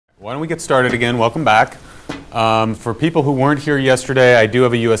Why don't we get started again? Welcome back. For people who weren't here yesterday, I do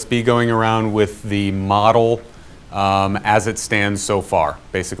have a USB going around with the model as it stands so far,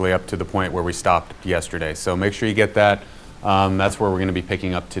 basically up to the point where we stopped yesterday. So make sure you get that. That's where we're going to be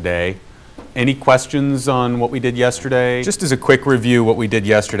picking up today. Any questions on what we did yesterday? Just as a quick review, what we did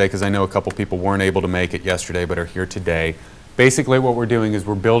yesterday, because I know a couple people weren't able to make it yesterday but are here today. Basically what we're doing is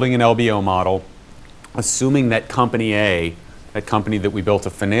we're building an LBO model, assuming that company A, that company that we built a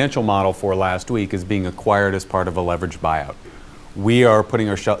financial model for last week, is being acquired as part of a leveraged buyout. We are putting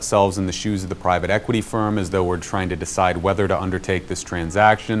ourselves in the shoes of the private equity firm as though we're trying to decide whether to undertake this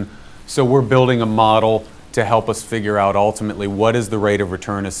transaction. So we're building a model to help us figure out ultimately what is the rate of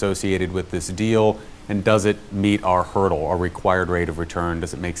return associated with this deal, and does it meet our hurdle, our required rate of return?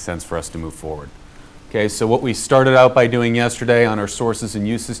 Does it make sense for us to move forward? Okay, so what we started out by doing yesterday on our sources and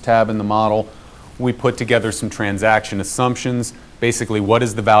uses tab in the model, we put together some transaction assumptions. Basically, what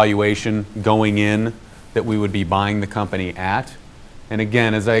is the valuation going in that we would be buying the company at? And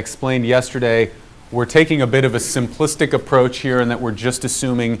again, as I explained yesterday, we're taking a bit of a simplistic approach here in that we're just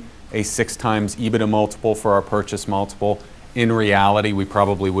assuming a 6 times EBITDA multiple for our purchase multiple. In reality, we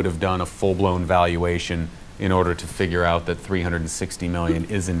probably would have done a full-blown valuation in order to figure out that $360 million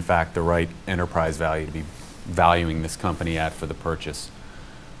is in fact the right enterprise value to be valuing this company at for the purchase.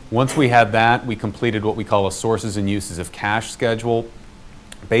 Once we had that, we completed what we call a sources and uses of cash schedule,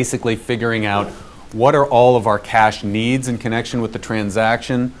 basically figuring out what are all of our cash needs in connection with the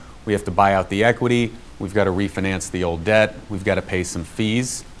transaction. We have to buy out the equity, we've got to refinance the old debt, we've got to pay some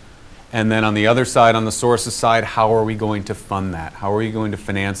fees. And then on the other side, on the sources side, how are we going to fund that? How are we going to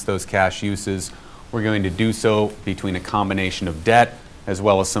finance those cash uses? We're going to do so between a combination of debt as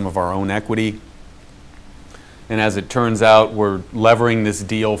well as some of our own equity. And as it turns out, we're levering this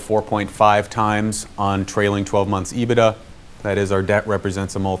deal 4.5 times on trailing 12 months EBITDA. That is, our debt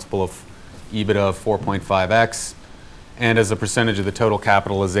represents a multiple of EBITDA of 4.5x. And as a percentage of the total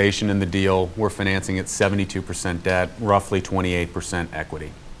capitalization in the deal, we're financing at 72% debt, roughly 28%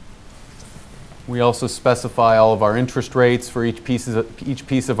 equity. We also specify all of our interest rates for each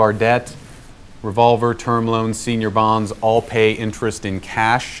piece of our debt. Revolver, term loans, senior bonds all pay interest in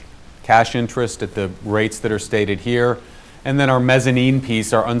cash interest at the rates that are stated here. And then our mezzanine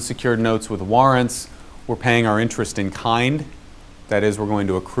piece, our unsecured notes with warrants, we're paying our interest in kind. That is, we're going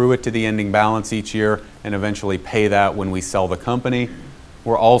to accrue it to the ending balance each year and eventually pay that when we sell the company.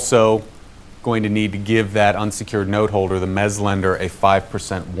 We're also going to need to give that unsecured note holder, the mezz lender, a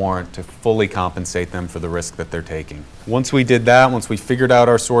 5% warrant to fully compensate them for the risk that they're taking. Once we did that, once we figured out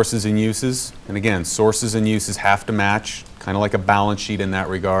our sources and uses, and again, sources and uses have to match, kind of like a balance sheet in that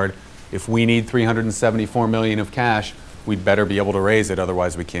regard. If we need $374 million of cash, we'd better be able to raise it,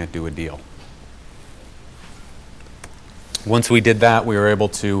 otherwise we can't do a deal. Once we did that, we were able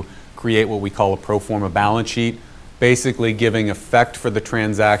to create what we call a pro forma balance sheet, basically giving effect for the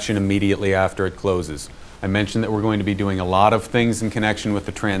transaction immediately after it closes. I mentioned that we're going to be doing a lot of things in connection with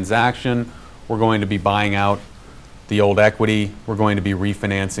the transaction. We're going to be buying out the old equity. We're going to be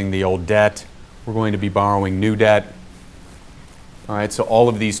refinancing the old debt. We're going to be borrowing new debt. All right, so all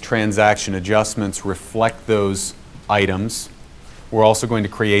of these transaction adjustments reflect those items. We're also going to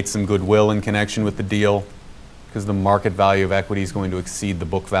create some goodwill in connection with the deal because the market value of equity is going to exceed the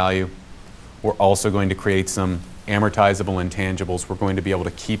book value. We're also going to create some amortizable intangibles. We're going to be able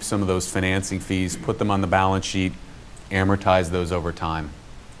to keep some of those financing fees, put them on the balance sheet, amortize those over time.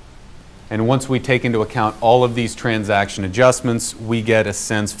 And once we take into account all of these transaction adjustments, we get a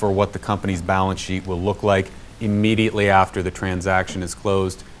sense for what the company's balance sheet will look like immediately after the transaction is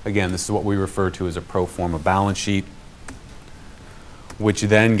closed. Again, this is what we refer to as a pro forma balance sheet, which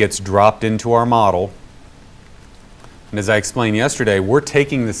then gets dropped into our model. And as I explained yesterday, we're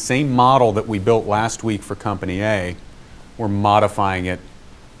taking the same model that we built last week for Company A, we're modifying it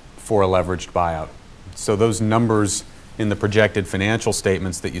for a leveraged buyout. So those numbers in the projected financial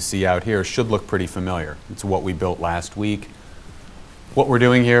statements that you see out here should look pretty familiar. It's what we built last week. What we're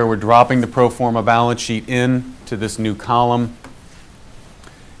doing here, we're dropping the pro forma balance sheet in to this new column.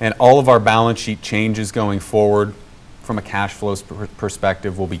 And all of our balance sheet changes going forward from a cash flows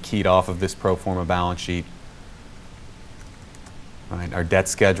perspective will be keyed off of this pro forma balance sheet. All right, our debt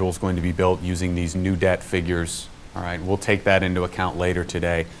schedule is going to be built using these new debt figures. All right, we'll take that into account later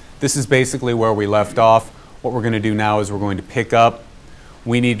today. This is basically where we left off. What we're going to do now is we're going to pick up.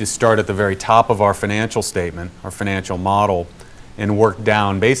 We need to start at the very top of our financial statement, our financial model, and work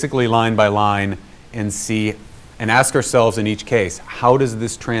down basically line by line and see and ask ourselves in each case, how does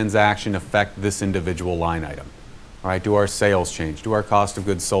this transaction affect this individual line item? All right, do our sales change? Do our cost of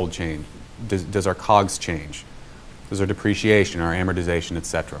goods sold change? Does our COGS change? Those are depreciation, our amortization,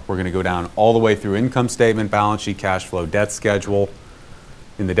 etc. We're going to go down all the way through income statement, balance sheet, cash flow, debt schedule.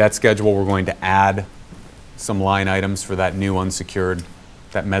 In the debt schedule, we're going to add some line items for that new unsecured,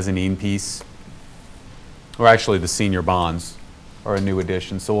 that mezzanine piece, or actually the senior bonds are a new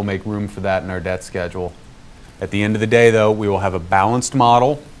addition, so we'll make room for that in our debt schedule. At the end of the day, though, we will have a balanced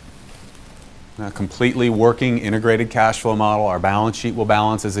model, a completely working integrated cash flow model. Our balance sheet will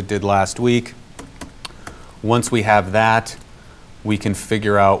balance as it did last week. Once we have that, we can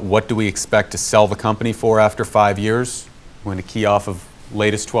figure out what do we expect to sell the company for after 5 years. We're going to key off of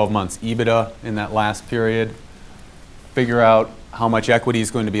latest 12 months EBITDA in that last period, figure out how much equity is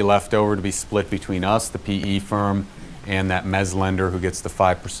going to be left over to be split between us, the PE firm, and that mezz lender who gets the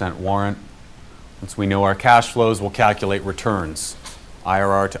 5% warrant. Once we know our cash flows, we'll calculate returns.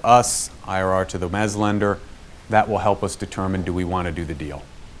 IRR to us, IRR to the mezz lender. That will help us determine, do we want to do the deal?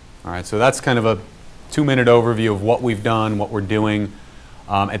 All right, so that's kind of a 2-minute overview of what we've done, what we're doing.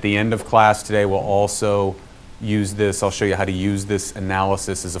 At the end of class today, we'll also use this. I'll show you how to use this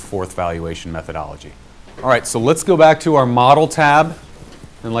analysis as a fourth valuation methodology. All right, so let's go back to our model tab.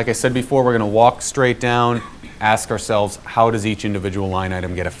 And like I said before, we're going to walk straight down, ask ourselves, how does each individual line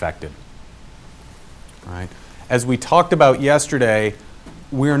item get affected? All right. As we talked about yesterday,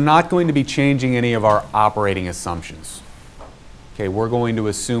 we're not going to be changing any of our operating assumptions. Okay, we're going to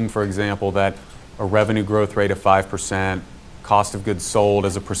assume, for example, that a revenue growth rate of 5%, cost of goods sold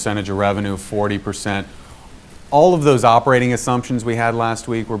as a percentage of revenue, 40%. All of those operating assumptions we had last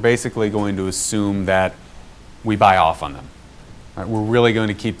week, we're basically going to assume that we buy off on them. All right, we're really going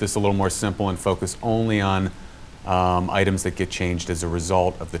to keep this a little more simple and focus only on items that get changed as a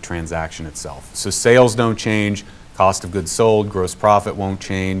result of the transaction itself. So sales don't change, cost of goods sold, gross profit won't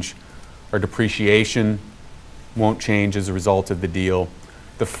change, our depreciation won't change as a result of the deal.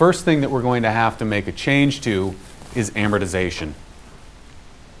 The first thing that we're going to have to make a change to is amortization.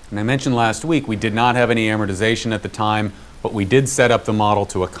 And I mentioned last week we did not have any amortization at the time, but we did set up the model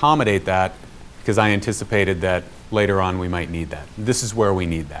to accommodate that because I anticipated that later on we might need that. This is where we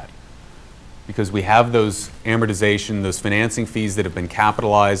need that. Because we have those amortization, those financing fees that have been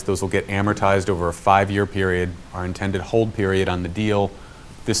capitalized, those will get amortized over a 5-year period, our intended hold period on the deal.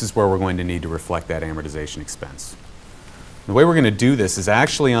 This is where we're going to need to reflect that amortization expense. The way we're going to do this is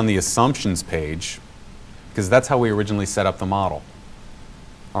actually on the assumptions page, because that's how we originally set up the model.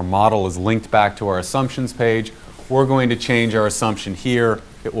 Our model is linked back to our assumptions page. We're going to change our assumption here.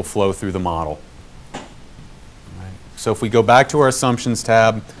 It will flow through the model. Right. So if we go back to our assumptions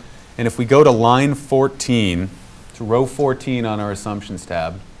tab, and if we go to line 14, to row 14 on our assumptions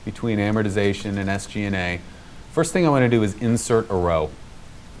tab, between amortization and SG&A, first thing I want to do is insert a row.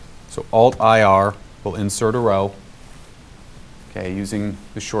 So Alt-IR will insert a row, okay, using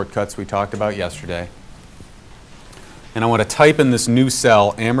the shortcuts we talked about yesterday. And I want to type in this new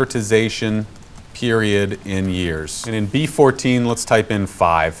cell, amortization period in years. And in B14, let's type in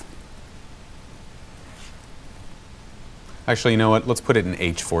 5. Actually, you know what? Let's put it in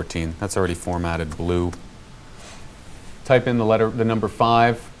H14. That's already formatted blue. Type in the number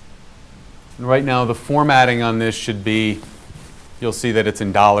 5. And right now, the formatting on this should be, you'll see that it's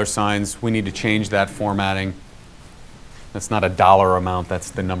in dollar signs. We need to change that formatting. That's not a dollar amount, that's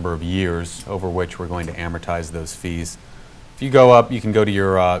the number of years over which we're going to amortize those fees. If you go up, you can go to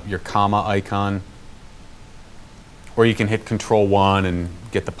your comma icon, or you can hit Control-1 and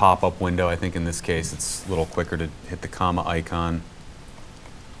get the pop-up window. I think in this case it's a little quicker to hit the comma icon.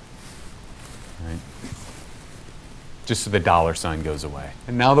 Right. Just so the dollar sign goes away.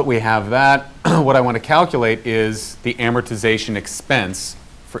 And now that we have that, what I want to calculate is the amortization expense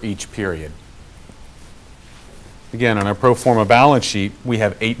for each period. Again, on our pro forma balance sheet, we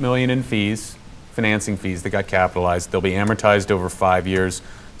have $8 million in fees, financing fees that got capitalized. They'll be amortized over 5 years.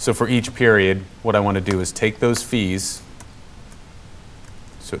 So for each period, what I want to do is take those fees,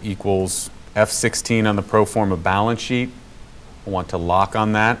 so equals F16 on the pro forma balance sheet. I want to lock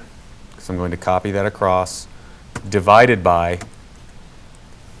on that, because I'm going to copy that across, divided by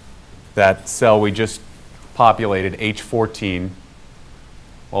that cell we just populated, H14.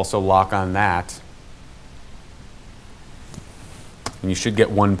 Also lock on that. And you should get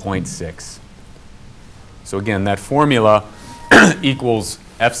 1.6. So again, that formula equals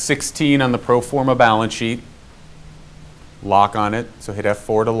F16 on the pro forma balance sheet, lock on it, so hit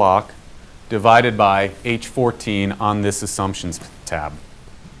F4 to lock, divided by H14 on this assumptions tab.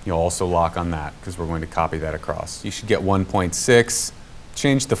 You'll also lock on that because we're going to copy that across. You should get 1.6.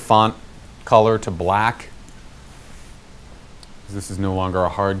 Change the font color to black. This is no longer a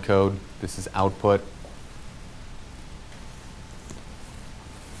hard code. This is output.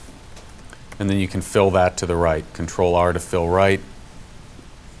 and then you can fill that to the right. Control R to fill right.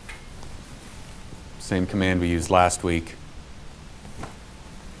 Same command we used last week.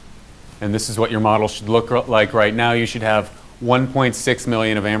 And this is what your model should look like right now. You should have 1.6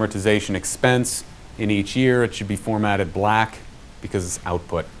 million of amortization expense in each year. It should be formatted black because it's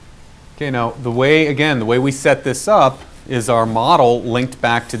output. Okay, now the way we set this up is our model linked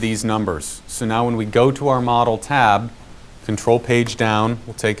back to these numbers. So now when we go to our model tab, control page down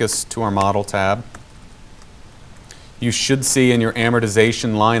will take us to our model tab. You should see in your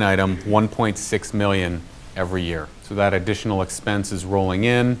amortization line item 1.6 million every year. So that additional expense is rolling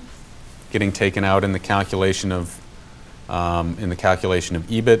in, getting taken out in the calculation of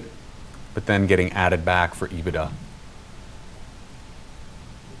EBIT, but then getting added back for EBITDA.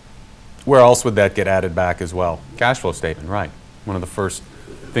 Where else would that get added back as well? Cash flow statement, right. One of the first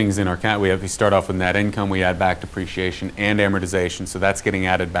things in our we start off with net income, we add back depreciation and amortization, so that's getting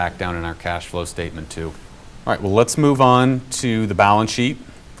added back down in our cash flow statement too. All right, well, let's move on to the balance sheet.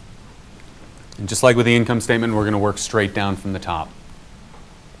 And just like with the income statement, we're going to work straight down from the top.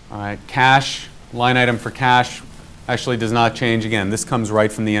 All right, cash, line item for cash actually does not change. Again, this comes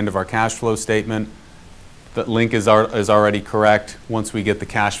right from the end of our cash flow statement. The link is already correct. Once we get the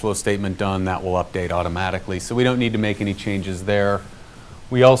cash flow statement done, that will update automatically. So we don't need to make any changes there.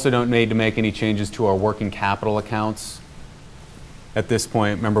 We also don't need to make any changes to our working capital accounts. At this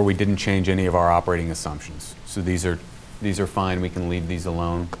point, remember, we didn't change any of our operating assumptions. So these are fine. We can leave these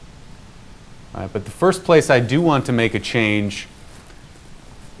alone. All right, but the first place I do want to make a change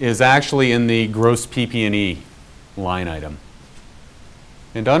is actually in the gross PP&E line item.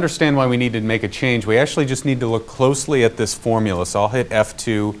 And to understand why we need to make a change, we actually just need to look closely at this formula. So I'll hit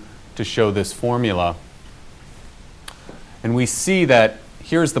F2 to show this formula. And we see that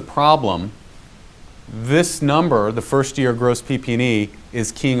here's the problem. This number, the first year gross PP&E,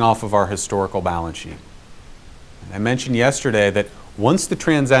 is keying off of our historical balance sheet. And I mentioned yesterday that once the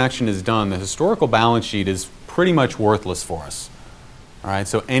transaction is done, the historical balance sheet is pretty much worthless for us. All right,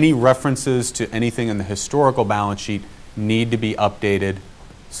 so any references to anything in the historical balance sheet need to be updated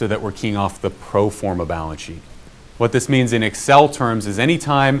so that we're keying off the pro forma balance sheet. What this means in Excel terms is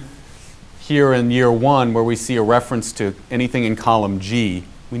anytime here in year one where we see a reference to anything in column G,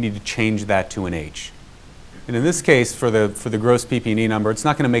 we need to change that to an H. And in this case, for the gross PP&E number, it's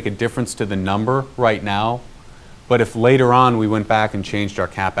not going to make a difference to the number right now. But if later on we went back and changed our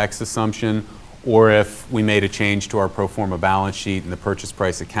CapEx assumption, or if we made a change to our pro forma balance sheet and the purchase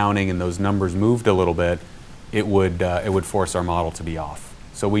price accounting and those numbers moved a little bit, it would force our model to be off.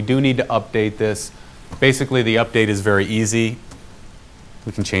 So we do need to update this. Basically, the update is very easy.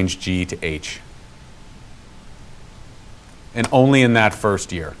 We can change G to H. And only in that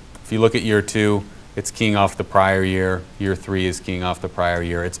first year. If you look at year 2, it's keying off the prior year. Year 3 is keying off the prior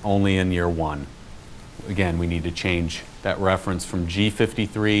year. It's only in year 1. Again, we need to change that reference from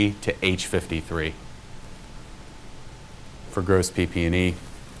G53 to H53 for gross PP&E.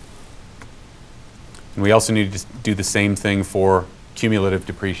 And we also need to do the same thing for cumulative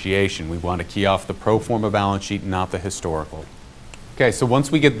depreciation. We want to key off the pro forma balance sheet, not the historical. Okay, so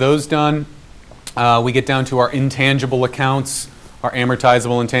once we get those done, we get down to our intangible accounts, our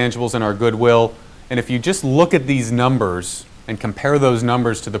amortizable intangibles, and our goodwill. And if you just look at these numbers and compare those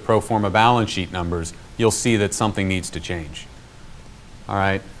numbers to the pro forma balance sheet numbers, you'll see that something needs to change. All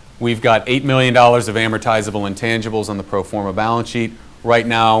right, we've got $8 million of amortizable intangibles on the pro forma balance sheet. Right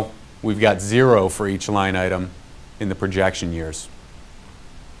now, we've got 0 for each line item in the projection years.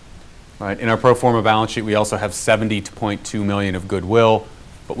 All right, in our pro forma balance sheet, we also have $70.2 million of goodwill,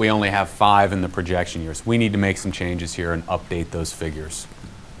 but we only have 5 in the projection years. We need to make some changes here and update those figures.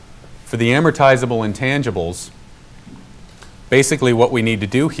 For the amortizable intangibles, basically what we need to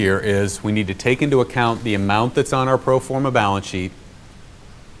do here is we need to take into account the amount that's on our pro forma balance sheet,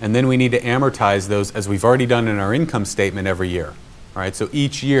 and then we need to amortize those as we've already done in our income statement every year. All right, so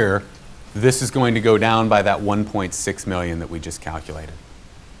each year, this is going to go down by that 1.6 million that we just calculated.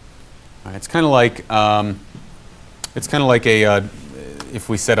 All right, it's kind of like if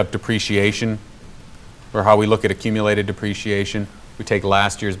we set up depreciation, or how we look at accumulated depreciation. We take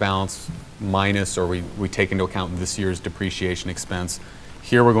last year's balance minus, or we take into account this year's depreciation expense.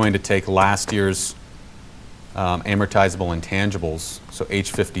 Here we're going to take last year's amortizable intangibles, so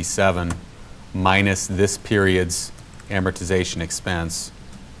H57, minus this period's amortization expense,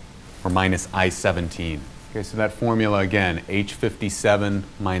 or minus I-17. Okay, so that formula again, H57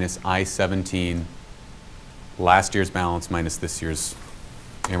 minus I-17, last year's balance minus this year's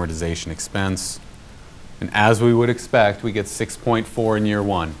amortization expense. And as we would expect, we get 6.4 in year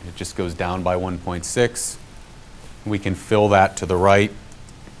 1. It just goes down by 1.6. We can fill that to the right.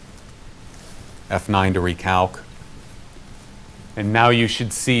 F9 to recalc. And now you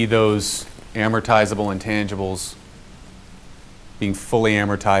should see those amortizable intangibles being fully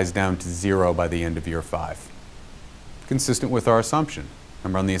amortized down to 0 by the end of year 5. Consistent with our assumption.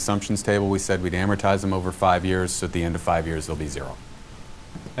 Remember on the assumptions table we said we'd amortize them over 5 years, so at the end of 5 years they'll be 0.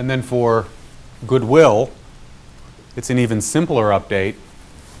 And then for goodwill, it's an even simpler update,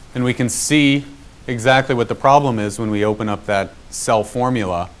 and we can see exactly what the problem is when we open up that cell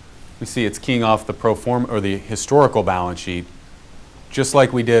formula. We see it's keying off the pro forma or the historical balance sheet, just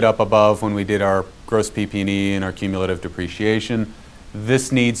like we did up above when we did our gross PP&E and our cumulative depreciation.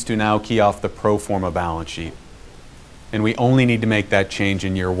 This needs to now key off the pro forma balance sheet. And we only need to make that change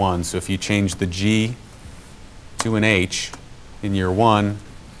in year 1. So if you change the G to an H in year 1,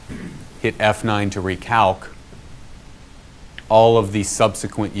 hit F9 to recalc, all of the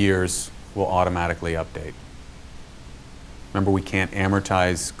subsequent years will automatically update. Remember, we can't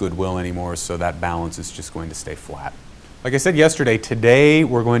amortize goodwill anymore, so that balance is just going to stay flat. Like I said yesterday, today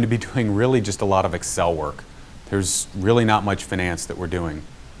we're going to be doing really just a lot of Excel work. There's really not much finance that we're doing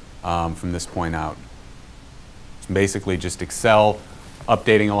from this point out. It's basically just Excel,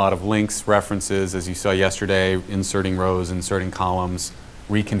 updating a lot of links, references, as you saw yesterday, inserting rows, inserting columns,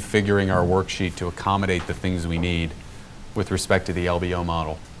 reconfiguring our worksheet to accommodate the things we need with respect to the LBO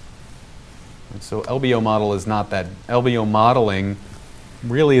model. And so LBO modeling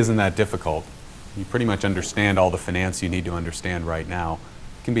really isn't that difficult. You pretty much understand all the finance you need to understand right now.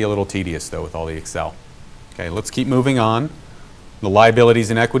 It can be a little tedious though with all the Excel. Okay, let's keep moving on. The liabilities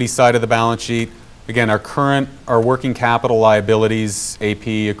and equity side of the balance sheet. Again, our working capital liabilities, AP,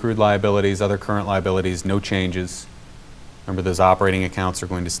 accrued liabilities, other current liabilities, no changes. Remember, those operating accounts are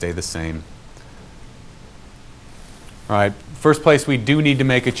going to stay the same. All right, first place we do need to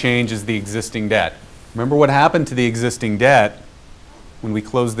make a change is the existing debt. Remember what happened to the existing debt when we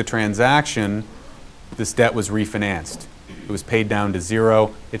closed the transaction? This debt was refinanced. It was paid down to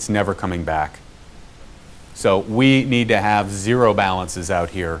 0. It's never coming back. So we need to have 0 balances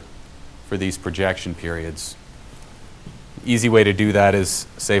out here for these projection periods. Easy way to do that is,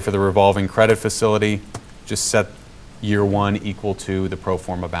 say for the revolving credit facility, just set year 1 equal to the pro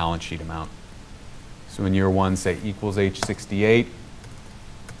forma balance sheet amount. So in year 1, say equals H68.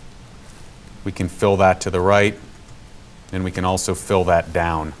 We can fill that to the right, and we can also fill that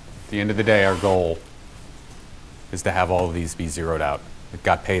down. At the end of the day, our goal is to have all of these be zeroed out. It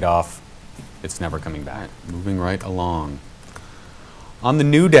got paid off. It's never coming back. Moving right along. On the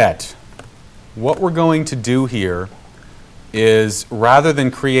new debt, what we're going to do here is, rather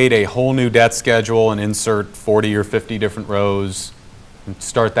than create a whole new debt schedule and insert 40 or 50 different rows and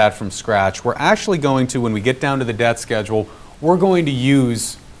start that from scratch, we're actually going to, when we get down to the debt schedule, we're going to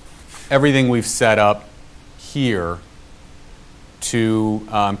use everything we've set up here to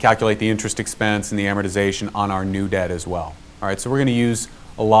calculate the interest expense and the amortization on our new debt as well. All right, so we're going to use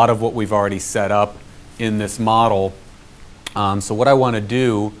a lot of what we've already set up in this model. So what I want to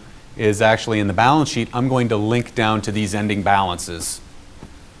do is actually in the balance sheet, I'm going to link down to these ending balances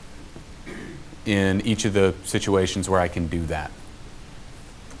in each of the situations where I can do that.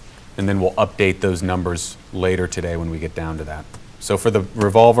 And then we'll update those numbers later today when we get down to that. So for the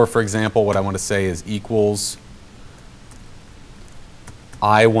revolver, for example, what I want to say is equals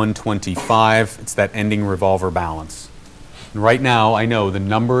I-125. It's that ending revolver balance. And right now, I know the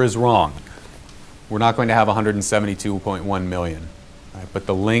number is wrong. We're not going to have 172.1 million. Right, but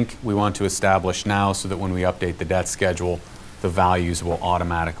the link we want to establish now so that when we update the debt schedule, the values will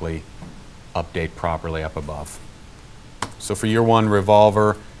automatically update properly up above. So for year 1,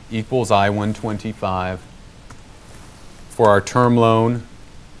 revolver equals I-125. For our term loan,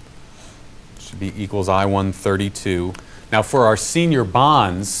 it should be equals I-132. Now for our senior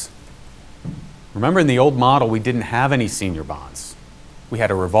bonds, remember in the old model we didn't have any senior bonds. We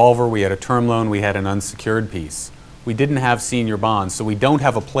had a revolver, we had a term loan, we had an unsecured piece. We didn't have senior bonds, so we don't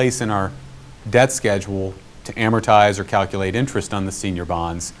have a place in our debt schedule to amortize or calculate interest on the senior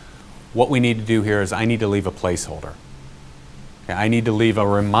bonds. What we need to do here is I need to leave a placeholder. Okay, I need to leave a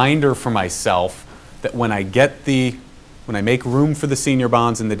reminder for myself that when I make room for the senior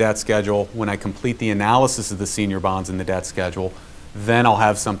bonds in the debt schedule, when I complete the analysis of the senior bonds in the debt schedule, then I'll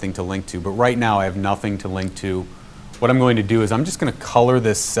have something to link to. But right now I have nothing to link to. What I'm going to do is I'm just going to color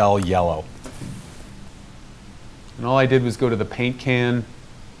this cell yellow. And all I did was go to the paint can,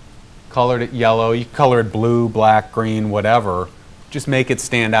 colored it yellow. You can color it blue, black, green, whatever. Just make it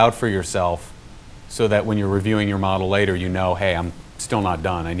stand out for yourself so that when you're reviewing your model later, you know, hey, I'm still not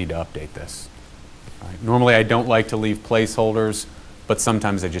done. I need to update this. Right. Normally, I don't like to leave placeholders, but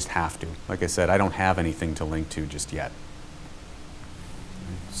sometimes I just have to. Like I said, I don't have anything to link to just yet.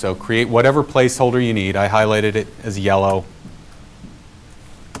 So create whatever placeholder you need. I highlighted it as yellow.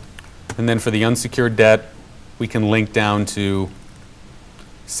 And then for the unsecured debt, we can link down to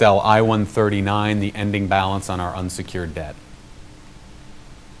cell I-139, the ending balance on our unsecured debt,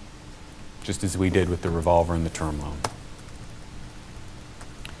 just as we did with the revolver and the term loan.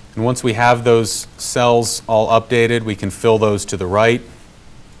 And once we have those cells all updated, we can fill those to the right.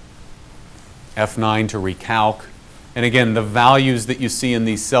 F9 to recalc. And again, the values that you see in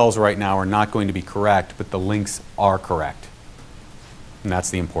these cells right now are not going to be correct, but the links are correct. And that's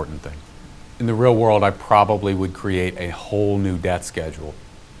the important thing. In the real world, I probably would create a whole new debt schedule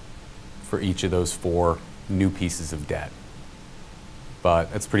for each of those 4 new pieces of debt. But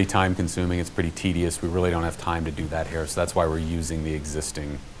it's pretty time consuming, it's pretty tedious. We really don't have time to do that here, so that's why we're using the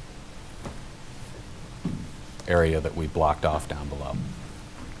existing area that we blocked off down below.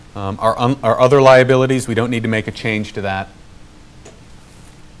 Our other liabilities, we don't need to make a change to that.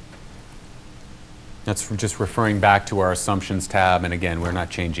 That's just referring back to our assumptions tab, and again, we're not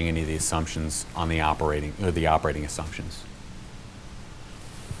changing any of the assumptions on the operating assumptions.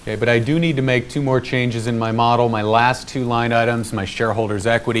 Okay, but I do need to make 2 more changes in my model. My last 2 line items, my shareholders'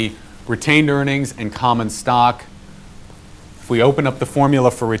 equity, retained earnings, and common stock. If we open up the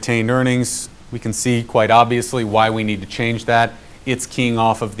formula for retained earnings, we can see quite obviously why we need to change that. It's keying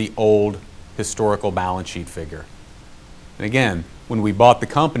off of the old historical balance sheet figure. And again, when we bought the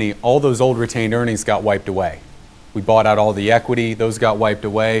company, all those old retained earnings got wiped away. We bought out all the equity, those got wiped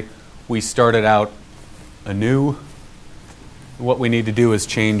away. We started out anew. What we need to do is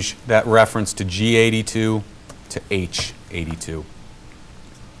change that reference to G82 to H82.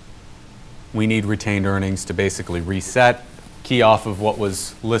 We need retained earnings to basically reset, key off of what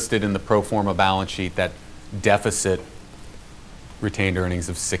was listed in the pro forma balance sheet, that deficit retained earnings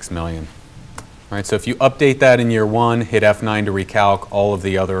of $6 million. All right, so if you update that in year 1, hit F9 to recalc, all of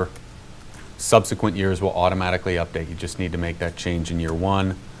the other subsequent years will automatically update. You just need to make that change in year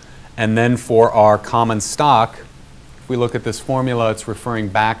 1. And then for our common stock, if we look at this formula, it's referring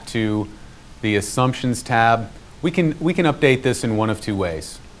back to the assumptions tab. We can update this in one of 2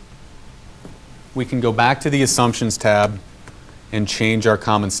 ways. We can go back to the assumptions tab and change our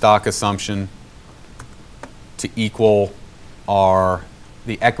common stock assumption to equal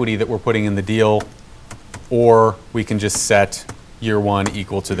the equity that we're putting in the deal, or we can just set year 1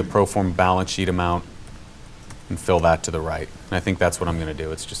 equal to the pro forma balance sheet amount and fill that to the right. And I think that's what I'm going to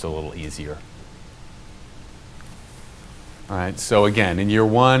do. It's just a little easier. All right, so again, in year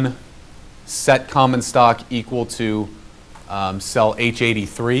 1, set common stock equal to cell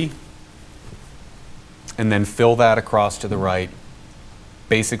H83, and then fill that across to the right.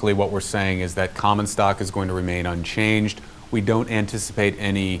 Basically what we're saying is that common stock is going to remain unchanged. We don't anticipate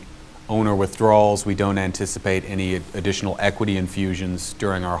any owner withdrawals. We don't anticipate any additional equity infusions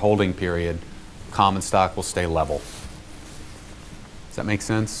during our holding period. Common stock will stay level. Does that make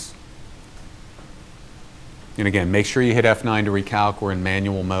sense? And again, make sure you hit F9 to recalc. We're in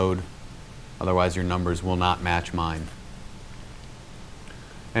manual mode. Otherwise, your numbers will not match mine.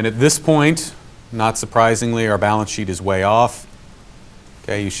 And at this point, not surprisingly, our balance sheet is way off.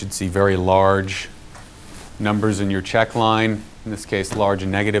 Okay, you should see very large numbers in your check line, in this case large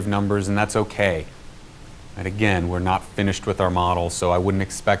and negative numbers, and that's okay. And again, we're not finished with our model, so I wouldn't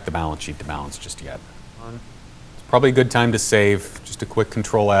expect the balance sheet to balance just yet. It's probably a good time to save. Just a quick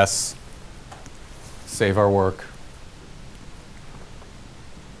Control S, save our work.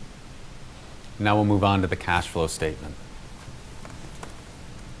 Now we'll move on to the cash flow statement.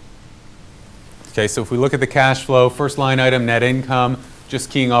 Okay, so if we look at the cash flow, first line item, net income,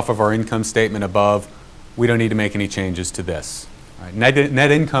 just keying off of our income statement above. We don't need to make any changes to this. All right,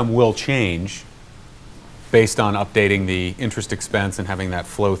 net income will change based on updating the interest expense and having that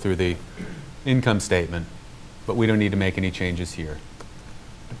flow through the income statement, but we don't need to make any changes here.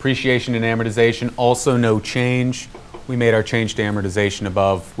 Depreciation and amortization, also no change. We made our change to amortization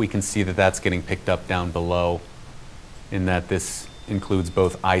above. We can see that that's getting picked up down below, in that this includes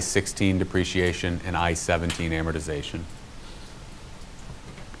both I-16 depreciation and I-17 amortization.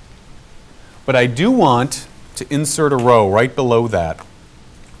 But I do want to insert a row right below that.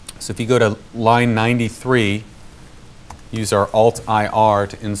 So if you go to line 93, use our Alt-IR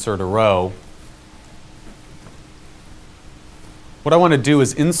to insert a row. What I want to do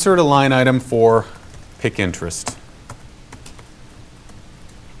is insert a line item for PIK interest.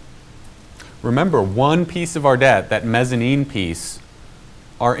 Remember, one piece of our debt, that mezzanine piece,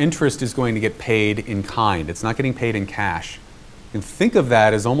 our interest is going to get paid in kind. It's not getting paid in cash. You can think of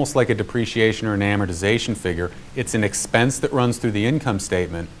that as almost like a depreciation or an amortization figure. It's an expense that runs through the income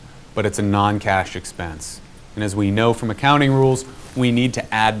statement, but it's a non-cash expense. And as we know from accounting rules, we need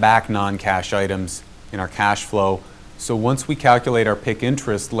to add back non-cash items in our cash flow. So once we calculate our PIK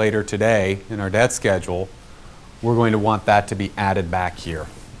interest later today in our debt schedule, we're going to want that to be added back here.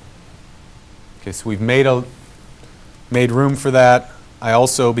 Okay, so we've made room for that. I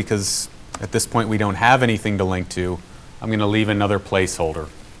also, because at this point we don't have anything to link to, I'm going to leave another placeholder.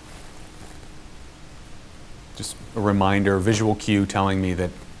 Just a reminder, visual cue telling me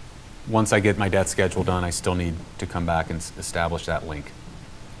that once I get my debt schedule done, I still need to come back and establish that link.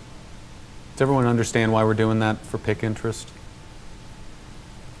 Does everyone understand why we're doing that for PIK interest?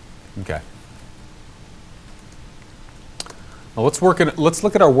 Okay. Well, let's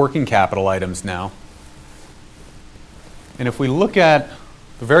look at our working capital items now. And if we look at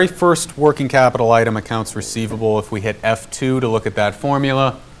the very first working capital item, accounts receivable, if we hit F2 to look at that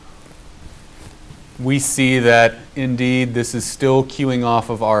formula, we see that indeed this is still queuing off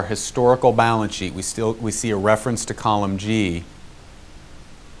of our historical balance sheet. We see a reference to column G.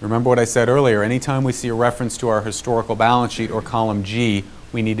 Remember what I said earlier, anytime we see a reference to our historical balance sheet or column G,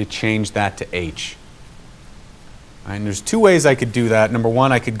 we need to change that to H. And there's two ways I could do that. Number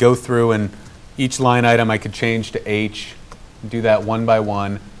one, I could go through and each line item I could change to H, do that one by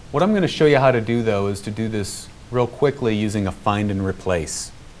one. What I'm going to show you how to do though is to do this real quickly using a find and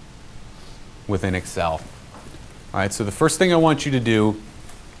replace within Excel. All right, so the first thing I want you to do,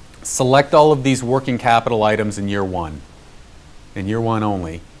 select all of these working capital items in year one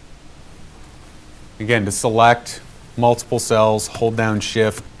only. Again, to select multiple cells, hold down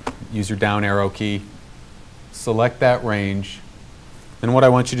Shift, use your down arrow key, select that range. Then what I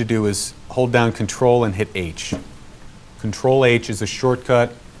want you to do is hold down Control and hit H. Control H is a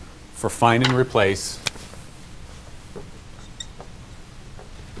shortcut for find and replace.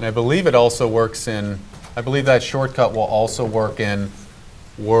 And I believe it also works in, I believe that shortcut will also work in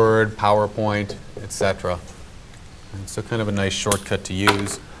Word, PowerPoint, etc. So kind of a nice shortcut to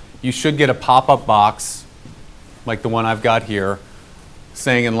use. You should get a pop-up box like the one I've got here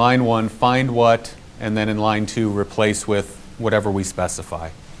saying in line 1, find what, and then in line 2, replace with whatever we specify.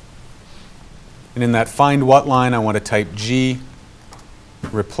 And in that find what line, I want to type G,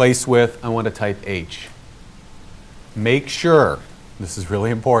 replace with, I want to type H. Make sure, this is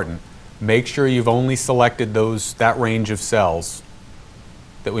really important, make sure you've only selected that range of cells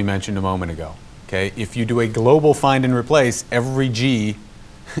that we mentioned a moment ago. Okay? If you do a global find and replace, every G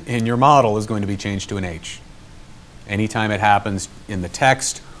in your model is going to be changed to an H. Anytime it happens in the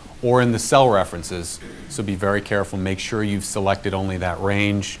text or in the cell references, so be very careful. Make sure you've selected only that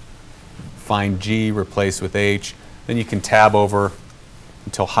range. Find G, replace with H. Then you can tab over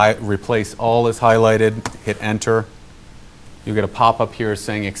until replace all is highlighted, hit enter. You'll get a pop-up here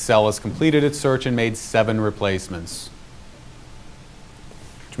saying Excel has completed its search and made 7 replacements.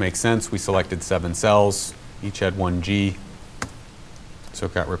 Which makes sense. We selected 7 cells. Each had 1 G. So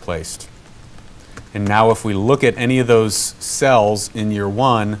it got replaced. And now if we look at any of those cells in year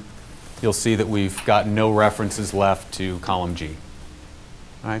 1, you'll see that we've got no references left to column G.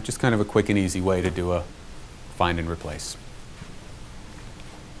 All right, just kind of a quick and easy way to do a find and replace.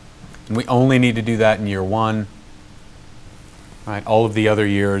 And we only need to do that in year 1. All right, all of the other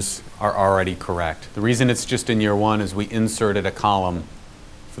years are already correct. The reason it's just in year 1 is we inserted a column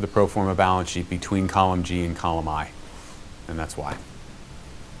for the pro forma balance sheet between column G and column I, and that's why.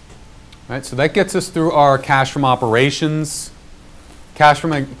 All right, so that gets us through our cash from operations. Cash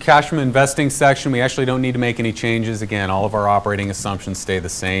from investing section, we actually don't need to make any changes. Again, all of our operating assumptions stay the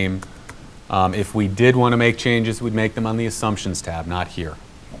same. If we did want to make changes, we'd make them on the Assumptions tab, not here.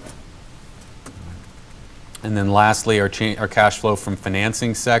 And then lastly, our cash flow from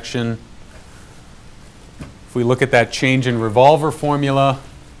financing section. If we look at that change in revolver formula,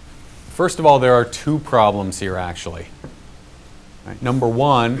 first of all, there are 2 problems here actually. Right. Number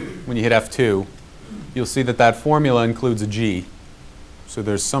 1, when you hit F2, you'll see that that formula includes a G. So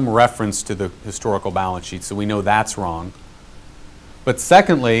there's some reference to the historical balance sheet, so we know that's wrong. But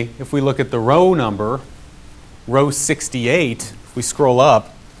secondly, if we look at the row number, row 68, if we scroll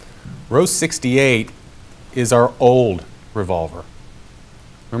up, row 68 is our old revolver.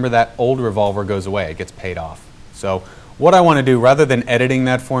 Remember that old revolver goes away, it gets paid off. So what I want to do, rather than editing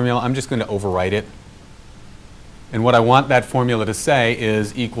that formula, I'm just going to overwrite it. And what I want that formula to say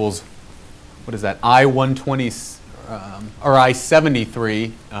is equals, what is that, I-120, or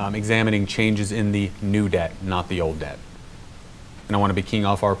I-73, examining changes in the new debt, not the old debt. And I want to be keying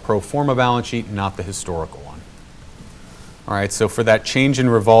off our pro forma balance sheet, not the historical one. All right, so for that change in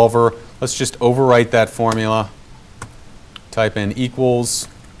revolver, let's just overwrite that formula. Type in equals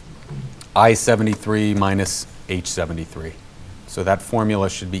I-73 minus H-73. So that formula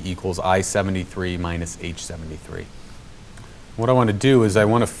should be equals I-73 minus H-73. What I want to do is I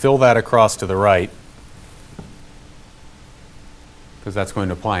want to fill that across to the right, because that's going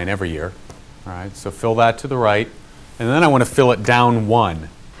to apply in every year. All right, so fill that to the right, and then I want to fill it down 1.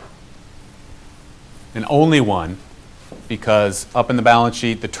 And only 1, because up in the balance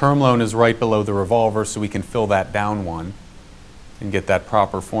sheet, the term loan is right below the revolver, so we can fill that down 1 and get that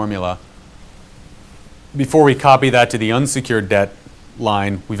proper formula. Before we copy that to the unsecured debt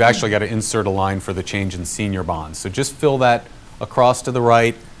line, we've actually got to insert a line for the change in senior bonds. So just fill that across to the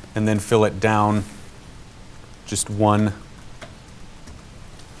right and then fill it down just one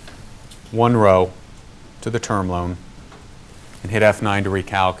row to the term loan and hit F9 to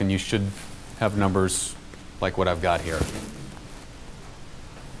recalc, and you should have numbers like what I've got here.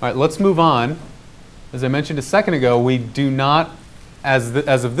 All right, let's move on. As I mentioned a second ago, we do not, as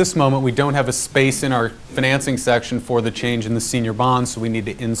of this moment, we don't have a space in our financing section for the change in the senior bonds, so we need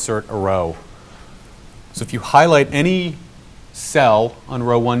to insert a row. So if you highlight any cell on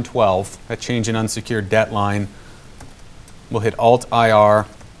row 112, that change in unsecured debt line, we'll hit Alt-IR,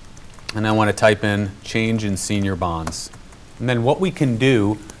 and I want to type in change in senior bonds. And then what we can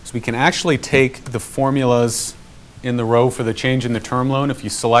do is we can actually take the formulas in the row for the change in the term loan. If you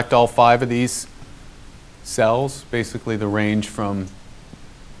select all 5 of these cells, basically the range from,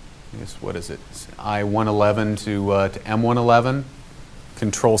 I guess, what is it, I-111 to M-111.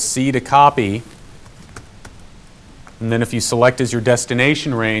 Control-C to copy. And then if you select as your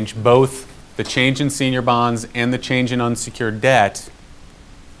destination range both the change in senior bonds and the change in unsecured debt,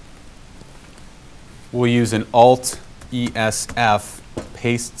 we'll use an Alt-ESF,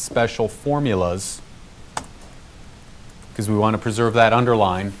 paste special formulas, because we want to preserve that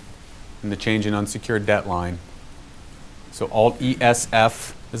underline in the change in unsecured debt line. So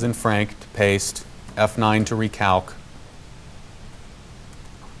Alt-ESF is in Frank to paste, F9 to recalc,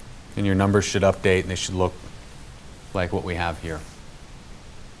 and your numbers should update and they should look like what we have here.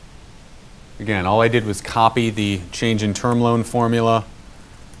 Again, all I did was copy the change in term loan formula,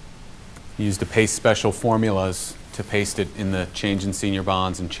 used to paste special formulas to paste it in the change in senior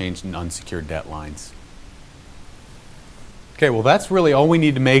bonds and change in unsecured debt lines. Okay, well that's really all we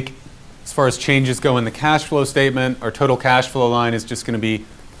need to make as far as changes go in the cash flow statement. Our total cash flow line is just going to be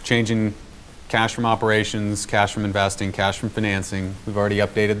change in cash from operations, cash from investing, cash from financing. We've already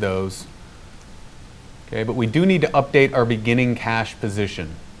updated those. Okay, but we do need to update our beginning cash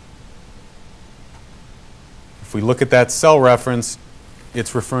position. If we look at that cell reference,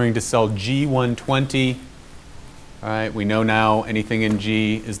 it's referring to cell G120. All right, we know now anything in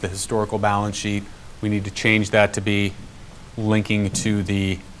G is the historical balance sheet. We need to change that to be linking to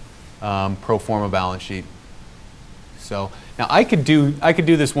the pro forma balance sheet. So now I could do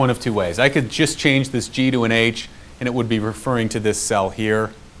this one of 2 ways. I could just change this G to an H, and it would be referring to this cell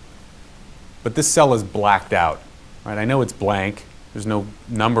here. But this cell is blacked out. Right? I know it's blank. There's no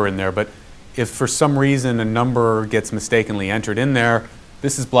number in there, but if for some reason a number gets mistakenly entered in there,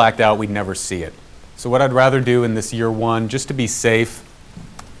 this is blacked out. We'd never see it. So what I'd rather do in this year 1, just to be safe,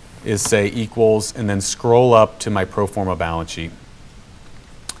 is say equals and then scroll up to my pro forma balance sheet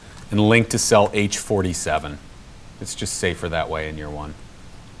and link to cell H47. It's just safer that way in year 1.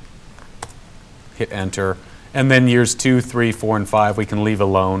 Hit enter. And then years 2, 3, 4, and 5 we can leave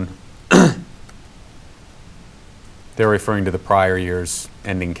alone. They're referring to the prior year's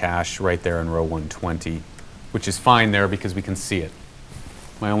ending cash right there in row 120, which is fine there because we can see it.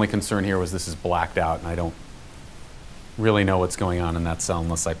 My only concern here was this is blacked out and I don't really know what's going on in that cell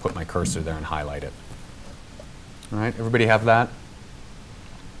unless I put my cursor there and highlight it. All right, everybody have that?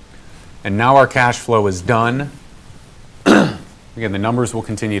 And now our cash flow is done. Again, the numbers will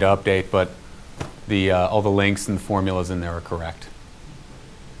continue to update, but all the links and the formulas in there are correct.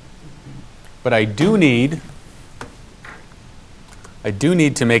 But I do need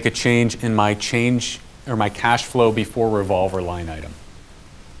to make a change in my my cash flow before revolver line item.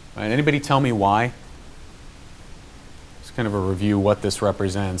 All right, anybody tell me why? It's kind of a review what this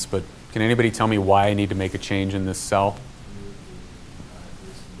represents, but can anybody tell me why I need to make a change in this cell?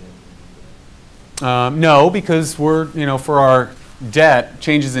 No, because we're, for our debt,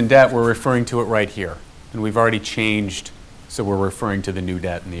 changes in debt, we're referring to it right here. And we've already changed, so we're referring to the new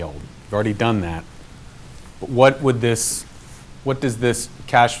debt and the old. We've already done that. But what does this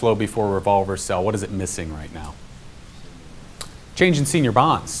cash flow before revolver cell, what is it missing right now? Change in senior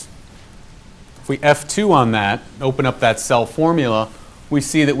bonds. If we F2 on that, open up that cell formula, we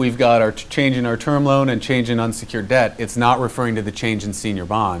see that we've got our change in our term loan and change in unsecured debt. It's not referring to the change in senior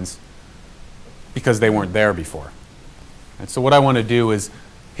bonds because they weren't there before. And so what I want to do is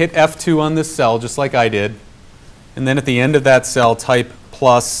hit F2 on this cell, just like I did, And then at the end of that cell, type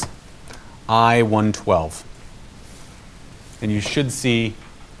plus I-112. And you should see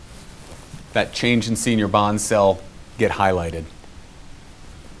that change in senior bond cell get highlighted.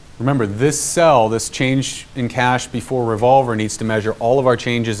 Remember, this cell, this change in cash before revolver, needs to measure all of our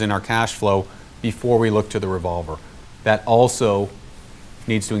changes in our cash flow before we look to the revolver. That also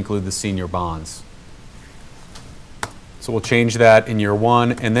needs to include the senior bonds. So we'll change that in year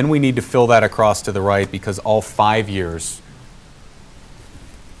 1, and then we need to fill that across to the right because all 5 years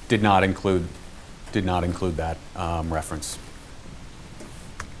did not include that reference.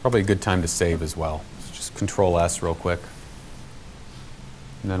 Probably a good time to save as well. So just Control S real quick.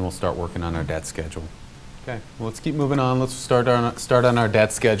 And then we'll start working on our debt schedule. Okay, well, let's keep moving on. Let's start on our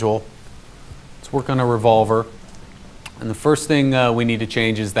debt schedule. Let's work on a revolver. And the first thing we need to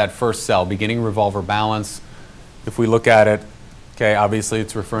change is that first cell, beginning revolver balance. If we look at it, okay, obviously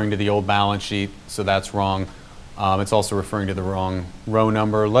it's referring to the old balance sheet, so that's wrong. It's also referring to the wrong row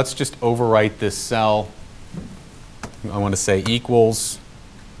number. Let's just overwrite this cell. I want to say equals.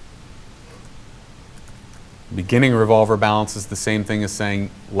 Beginning revolver balance is the same thing as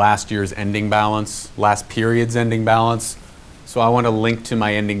saying last year's ending balance, last period's ending balance. So I want to link to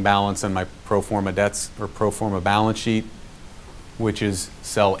my ending balance on my pro forma debts or pro forma balance sheet, which is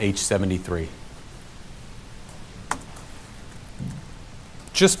cell H73.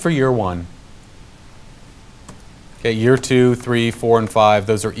 Just for year 1. Okay, year 2, 3, 4, and 5,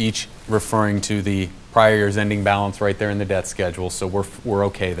 those are each referring to the prior year's ending balance right there in the debt schedule, so we're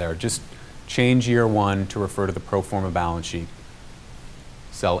okay there. Just change year 1 to refer to the pro forma balance sheet,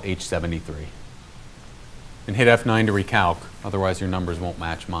 cell H73. And hit F9 to recalc, otherwise your numbers won't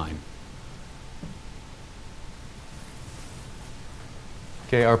match mine.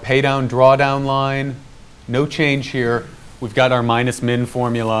 Okay, our pay down drawdown line, no change here. We've got our minus min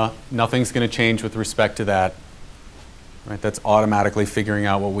formula. Nothing's going to change with respect to that. Right, that's automatically figuring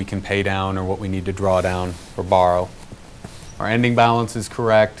out what we can pay down or what we need to draw down or borrow. Our ending balance is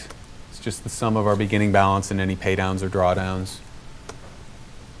correct. It's just the sum of our beginning balance and any pay downs or drawdowns.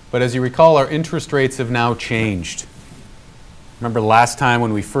 But as you recall, our interest rates have now changed. Remember last time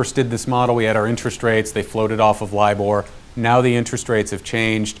when we first did this model, we had our interest rates. They floated off of LIBOR. Now the interest rates have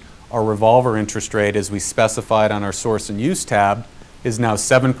changed. Our revolver interest rate, as we specified on our source and use tab, is now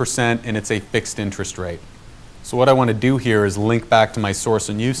 7%, and it's a fixed interest rate. So what I want to do here is link back to my source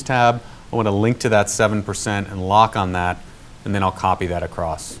and use tab. I want to link to that 7% and lock on that, and then I'll copy that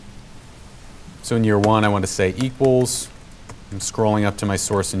across. So in year 1, I want to say equals. I'm scrolling up to my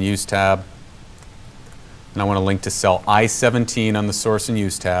source and use tab, and I want to link to cell I-17 on the source and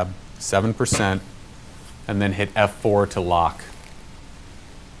use tab, 7%, and then hit F4 to lock.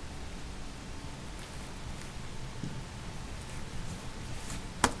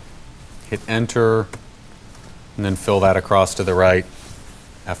 Hit enter, and then fill that across to the right,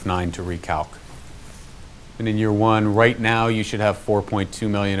 F9 to recalc. And in year 1, right now you should have 4.2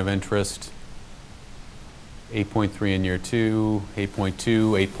 million of interest, 8.3 in year 2,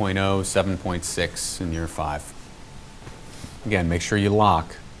 8.2, 8.0, 7.6 in year 5. Again, make sure you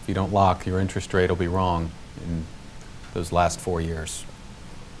lock. If you don't lock, your interest rate will be wrong in those last 4 years.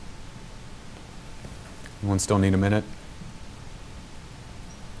 Anyone still need a minute?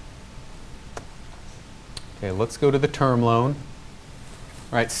 Okay, let's go to the term loan.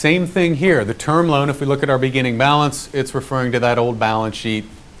 All right, same thing here. The term loan, if we look at our beginning balance, it's referring to that old balance sheet.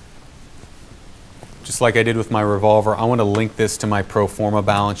 Just like I did with my revolver, I want to link this to my pro forma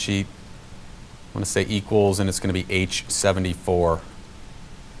balance sheet. I want to say equals, and it's going to be H74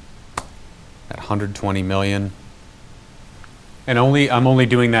 at 120 million. And I'm only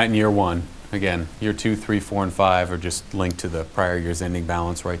doing that in year 1. Again, year 2, 3, 4, and 5 are just linked to the prior year's ending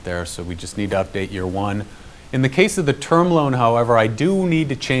balance right there, so we just need to update year 1. In the case of the term loan, however, I do need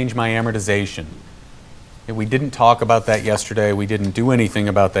to change my amortization. And we didn't talk about that yesterday. We didn't do anything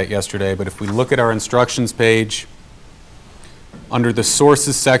about that yesterday, but if we look at our instructions page, under the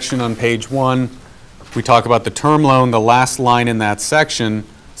sources section on page 1, we talk about the term loan. The last line in that section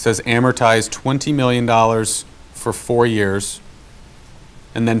says amortize $20 million for 4 years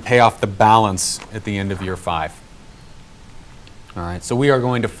and then pay off the balance at the end of year 5. All right, so we are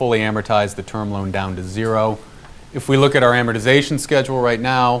going to fully amortize the term loan down to 0. If we look at our amortization schedule right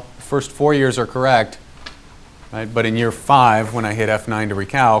now, the first 4 years are correct, right? But in year 5, when I hit F9 to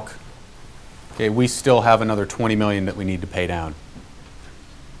recalc, okay, we still have another 20 million that we need to pay down.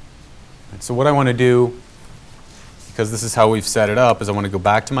 And so what I want to do, because this is how we've set it up, is I want to go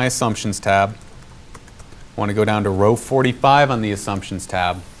back to my assumptions tab. I want to go down to row 45 on the assumptions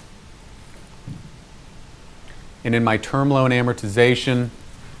tab. And in my term loan amortization,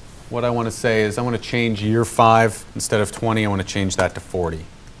 what I want to say is I want to change year 5, instead of 20, I want to change that to 40.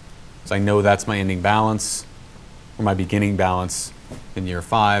 So I know that's my ending balance, or my beginning balance in year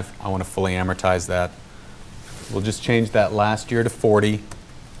 5. I want to fully amortize that. We'll just change that last year to 40.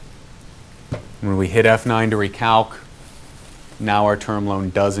 When we hit F9 to recalc, now our term loan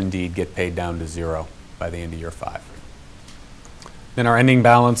does indeed get paid down to 0 by the end of year 5. Then our ending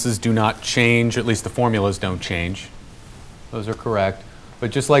balances do not change, at least the formulas don't change. Those are correct. But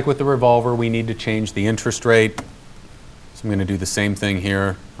just like with the revolver, we need to change the interest rate. So I'm going to do the same thing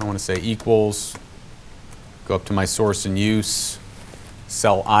here. I want to say equals, go up to my source and use,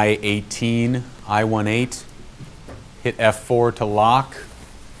 cell I-18, I-18, hit F4 to lock.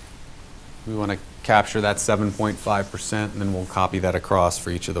 We want to capture that 7.5%, and then we'll copy that across for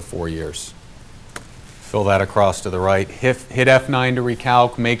each of the 4 years. Fill that across to the right. Hit F9 to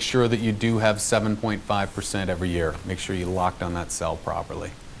recalc. Make sure that you do have 7.5% every year. Make sure you locked on that cell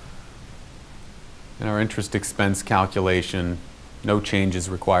properly. And our interest expense calculation, no changes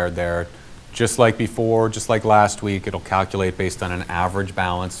required there. Just like before, just like last week, it'll calculate based on an average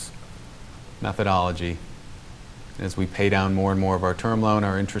balance methodology. As we pay down more and more of our term loan,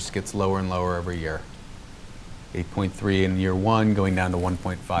 our interest gets lower and lower every year. 8.3 in year 1, going down to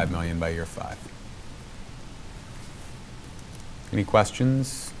 1.5 million by year 5. Any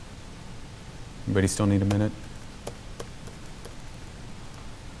questions? Anybody still need a minute?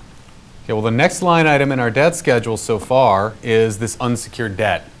 Okay, well, the next line item in our debt schedule so far is this unsecured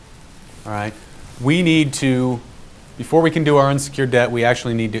debt. All right, we need to, before we can do our unsecured debt, we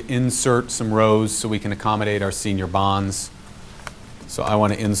actually need to insert some rows so we can accommodate our senior bonds. So I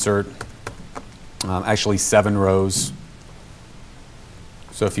want to insert actually 7 rows.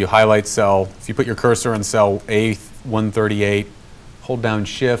 So if you highlight cell, if you put your cursor on cell A138, hold down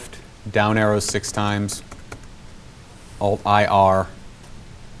Shift, down arrow 6 times, Alt-IR,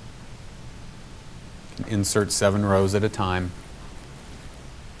 insert 7 rows at a time.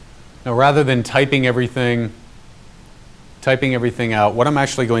 Now rather than typing everything out, what I'm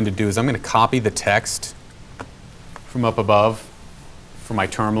actually going to do is I'm going to copy the text from up above for my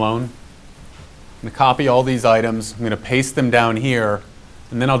term loan. I'm going to copy all these items, I'm going to paste them down here,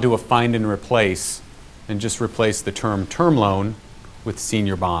 and then I'll do a find and replace and just replace the term loan with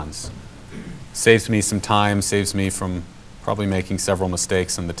senior bonds. Saves me some time, saves me from probably making several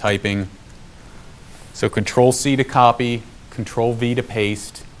mistakes in the typing. So Control-C to copy, Control-V to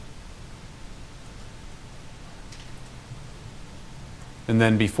paste. And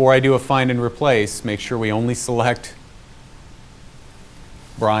then before I do a find and replace, make sure we only select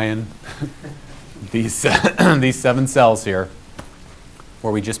Brian, these 7 cells here,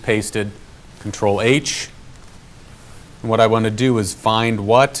 where we just pasted. Control-H. And what I want to do is find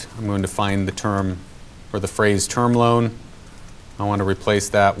what? I'm going to find the term, or the phrase term loan. I want to replace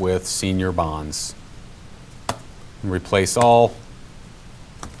that with senior bonds. And replace all.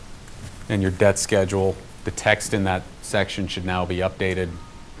 And your debt schedule, the text in that section should now be updated.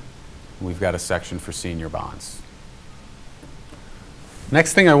 We've got a section for senior bonds.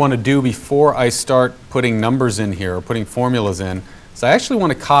 Next thing I want to do before I start putting numbers in here, or putting formulas in, is I actually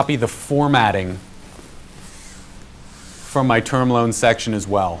want to copy the formatting from my term loan section as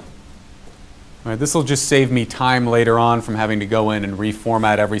well. All right, this will just save me time later on from having to go in and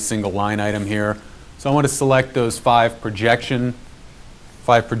reformat every single line item here. So I want to select those 5 projected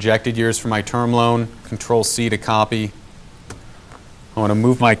years for my term loan, Control-C to copy. I want to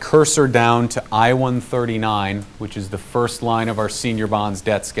move my cursor down to I-139, which is the first line of our senior bonds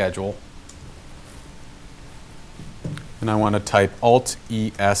debt schedule. And I want to type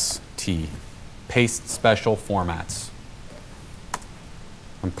Alt-EST, paste special formats.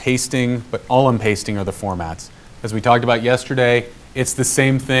 I'm pasting, but all I'm pasting are the formats. As we talked about yesterday, it's the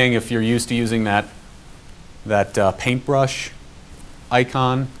same thing if you're used to using that paintbrush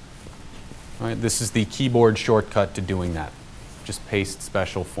icon. All right, this is the keyboard shortcut to doing that. Just paste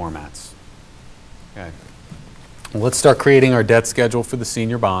special formats. Okay. Well, let's start creating our debt schedule for the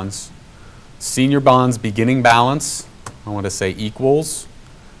senior bonds. Senior bonds beginning balance, I want to say equals.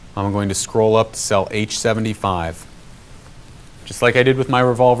 I'm going to scroll up to cell H75. Just like I did with my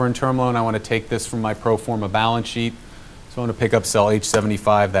revolver and term loan, I want to take this from my pro forma balance sheet. So I want to pick up cell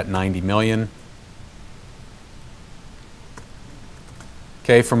H75, that 90 million.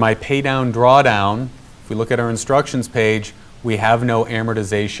 Okay, for my pay down drawdown, if we look at our instructions page, we have no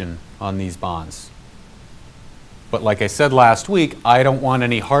amortization on these bonds. But like I said last week, I don't want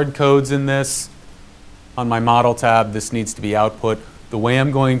any hard codes in this. On my model tab, this needs to be output. The way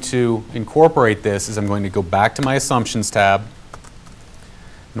I'm going to incorporate this is I'm going to go back to my assumptions tab.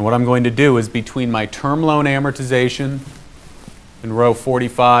 And what I'm going to do is between my term loan amortization in row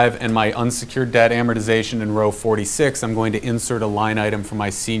 45 and my unsecured debt amortization in row 46, I'm going to insert a line item for my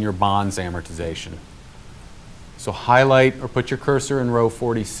senior bonds amortization. So highlight or put your cursor in row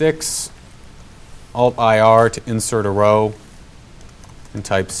 46, Alt-IR to insert a row, and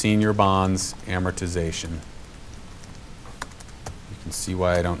type senior bonds amortization. You can see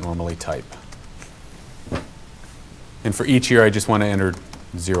why I don't normally type. And for each year, I just want to enter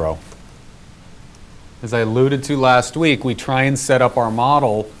 0. As I alluded to last week, we try and set up our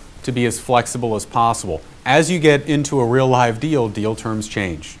model to be as flexible as possible. As you get into a real live deal, deal terms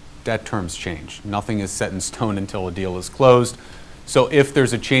change, debt terms change. Nothing is set in stone until a deal is closed. So if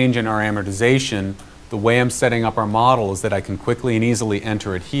there's a change in our amortization, the way I'm setting up our model is that I can quickly and easily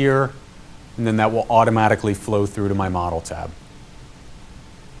enter it here, and then that will automatically flow through to my model tab.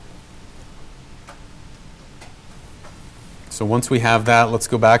 So once we have that, let's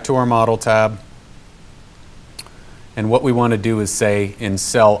go back to our model tab. And what we want to do is say in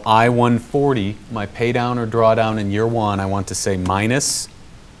cell I-140, my pay down or drawdown in year 1, I want to say minus,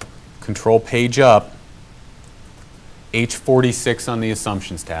 control page up, H46 on the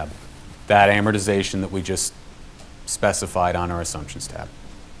assumptions tab. That amortization that we just specified on our assumptions tab.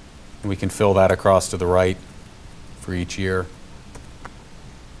 And we can fill that across to the right for each year.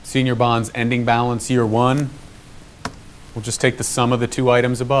 Senior bonds ending balance year 1, we'll just take the sum of the 2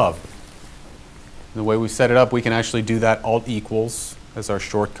 items above. The way we set it up, we can actually do that Alt equals as our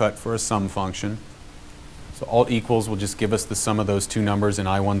shortcut for a sum function. So Alt equals will just give us the sum of those 2 numbers in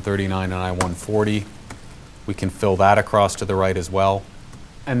I-139 and I-140. We can fill that across to the right as well.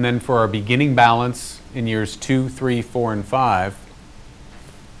 And then for our beginning balance in years 2, 3, 4, and 5,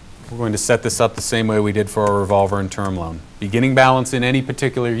 we're going to set this up the same way we did for our revolver and term loan. Beginning balance in any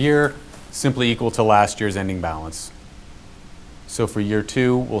particular year simply equal to last year's ending balance. So for year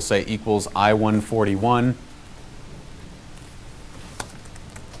 2, we'll say equals I-141.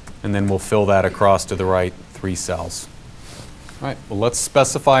 And then we'll fill that across to the right 3 cells. All right, well, let's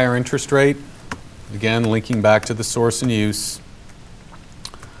specify our interest rate. Again, linking back to the source and use.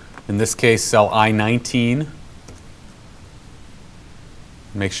 In this case, cell I-19.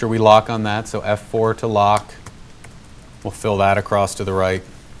 Make sure we lock on that, so F4 to lock. We'll fill that across to the right.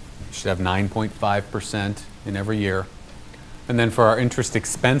 You should have 9.5% in every year. And then for our interest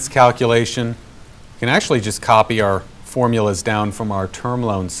expense calculation, we can actually just copy our formulas down from our term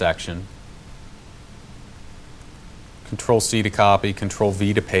loan section. Control-C to copy,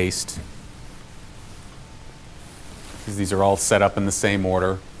 Control-V to paste. Because these are all set up in the same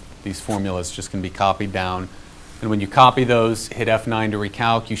order. These formulas just can be copied down. And when you copy those, hit F9 to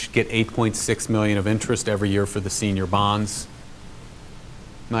recalc, you should get $8.6 million of interest every year for the senior bonds.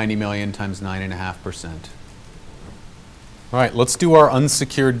 90 million times 9.5%. All right, let's do our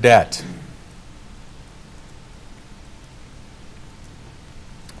unsecured debt.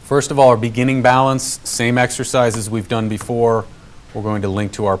 First of all, our beginning balance, same exercise as we've done before. We're going to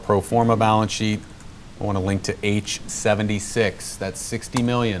link to our pro forma balance sheet. I want to link to H76, that's 60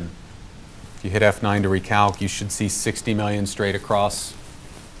 million. If you hit F9 to recalc, you should see 60 million straight across.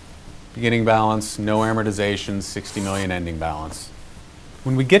 Beginning balance, no amortization, 60 million ending balance.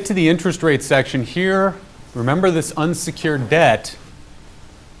 When we get to the interest rate section here, remember this unsecured debt,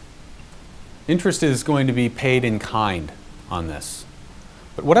 interest is going to be paid in kind on this.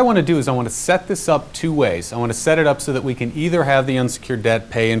 But what I want to do is I want to set this up 2 ways. I want to set it up so that we can either have the unsecured debt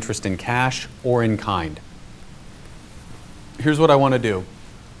pay interest in cash or in kind. Here's what I want to do.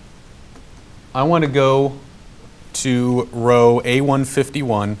 I want to go to row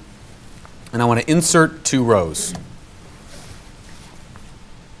A151 and I want to insert 2 rows.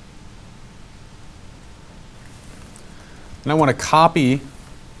 And I want to copy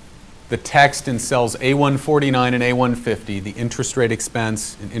the text in cells A149 and A150, the interest rate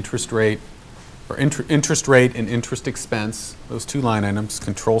expense and interest rate, or interest rate and interest expense, those 2 line items,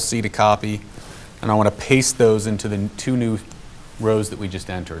 Control-C to copy, and I want to paste those into the 2 new rows that we just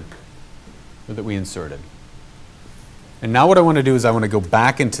entered, or that we inserted. And now what I want to do is I want to go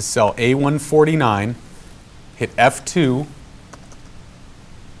back into cell A149, hit F2,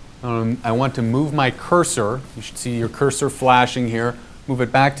 I want to move my cursor, you should see your cursor flashing here, move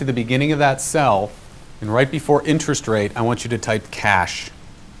it back to the beginning of that cell, and right before interest rate, I want you to type cash.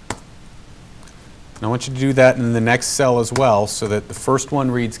 And I want you to do that in the next cell as well, so that the first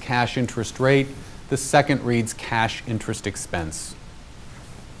one reads cash interest rate, the second reads cash interest expense.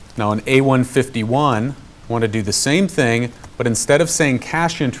 Now in A151, I want to do the same thing, but instead of saying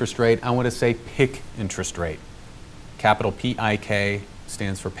cash interest rate, I want to say PIK interest rate. Capital P-I-K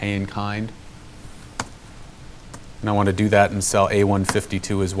stands for pay in kind. And I want to do that in cell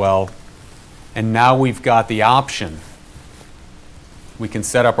A152 as well. And now we've got the option We can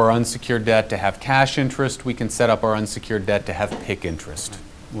set up our unsecured debt to have cash interest. We can set up our unsecured debt to have PIK interest.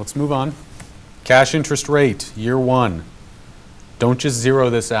 Let's move on. Cash interest rate, year one. Don't just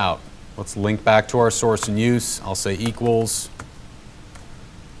zero this out. Let's link back to our source and use. I'll say equals.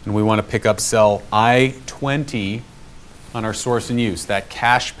 And we want to pick up cell I-20 on our source and use. That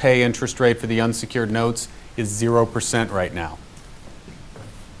cash pay interest rate for the unsecured notes is 0% right now.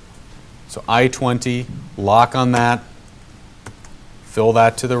 So I-20, lock on that, fill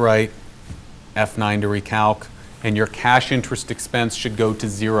that to the right, F9 to recalc, and your cash interest expense should go to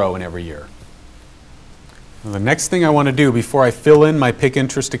 0 in every year. Now, the next thing I want to do before I fill in my PIK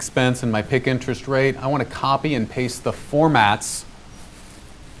interest expense and my PIK interest rate, I want to copy and paste the formats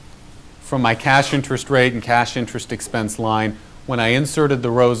from my cash interest rate and cash interest expense line. When I inserted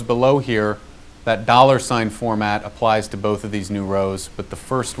the rows below here, that $ format applies to both of these new rows, but the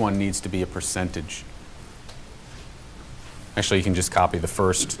first one needs to be a percentage. Actually, you can just copy the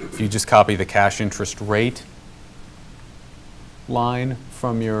first. If you just copy the cash interest rate line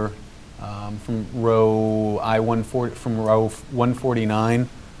from your from row I-140 from row 149,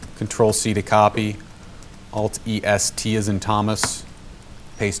 Control C to copy, Alt EST as in Thomas,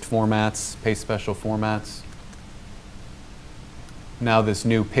 paste formats, paste special formats. Now this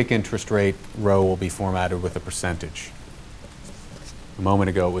new PIK interest rate row will be formatted with a percentage. A moment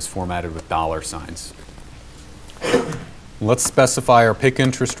ago it was formatted with $signs. Let's specify our PIK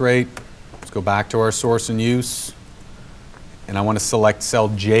interest rate. Let's go back to our source and use. And I want to select cell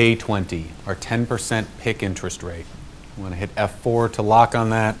J20, our 10% PIK interest rate. I'm going to hit F4 to lock on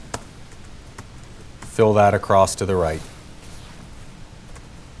that. Fill that across to the right.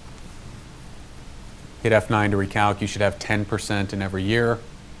 Hit F9 to recalc. You should have 10% in every year.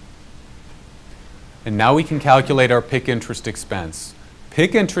 And now we can calculate our PIK interest expense.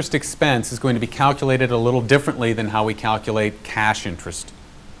 PIK interest expense is going to be calculated a little differently than how we calculate cash interest.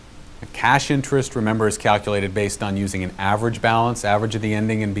 Cash interest, remember, is calculated based on using an average balance, average of the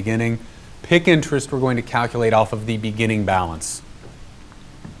ending and beginning. PIK interest we're going to calculate off of the beginning balance.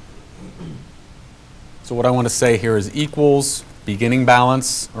 So what I want to say here is equals beginning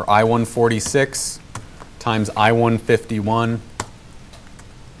balance, or I-146, times I-151,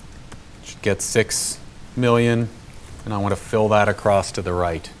 should get 6 million, and I want to fill that across to the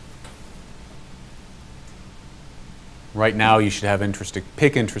right. Right now you should have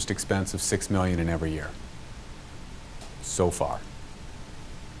PIK interest expense of 6 million in every year, so far. All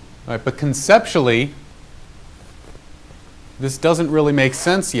right, but conceptually, this doesn't really make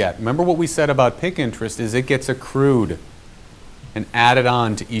sense yet. Remember what we said about PIK interest is it gets accrued and added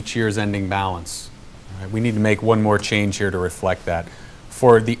on to each year's ending balance. All right, we need to make one more change here to reflect that.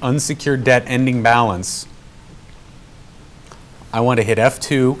 For the unsecured debt ending balance, I want to hit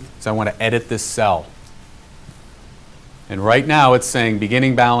F2, so I want to edit this cell. And right now it's saying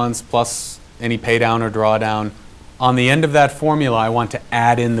beginning balance plus any pay down or drawdown. On the end of that formula, I want to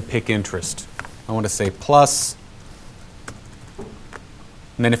add in the PIK interest. I want to say plus,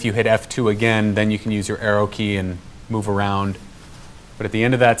 and then if you hit F2 again, then you can use your arrow key and move around. But at the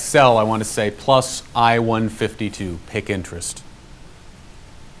end of that cell, I want to say plus I-152, PIK interest.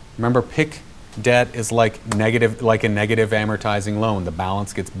 Remember, PIK debt is like a negative amortizing loan. The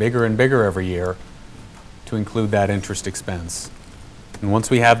balance gets bigger and bigger every year to include that interest expense. And once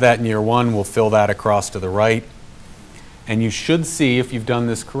we have that in year one, we'll fill that across to the right. And you should see, if you've done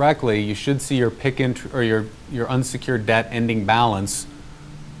this correctly, you should see your PIK or your unsecured debt ending balance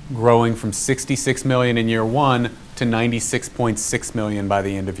growing from 66 million in year one to 96.6 million by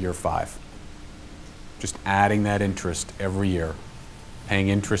the end of year 5. Just adding that interest every year, paying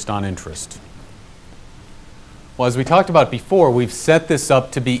interest on interest. Well, as we talked about before, we've set this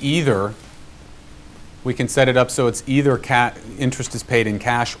up to be either. We can set it up so it's either interest is paid in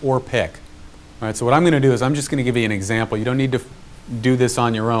cash or PIK. All right, so what I'm going to do is I'm just going to give you an example. You don't need to do this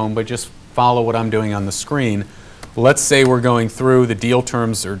on your own, but just follow what I'm doing on the screen. Let's say we're going through, the deal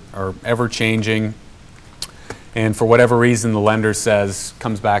terms are ever changing, and for whatever reason the lender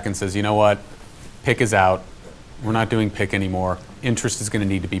comes back and says, you know what, PIK is out, we're not doing PIK anymore, interest is going to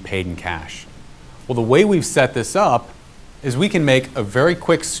need to be paid in cash. Well, the way we've set this up is we can make a very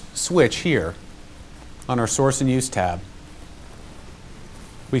quick switch here on our source and use tab.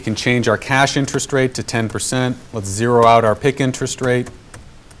 We can change our cash interest rate to 10%. Let's zero out our PIK interest rate.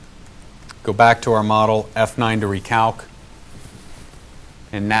 Go back to our model, F9 to recalc.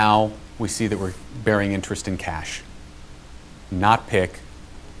 And now we see that we're bearing interest in cash, not PIK.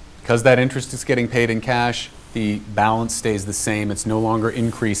 Because that interest is getting paid in cash, the balance stays the same. It's no longer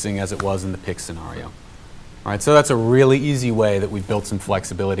increasing as it was in the PIK scenario. All right, so that's a really easy way that we've built some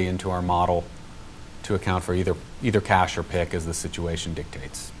flexibility into our model to account for either either cash or PIK as the situation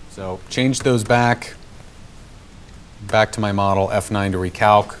dictates. So change those back to my model, F9 to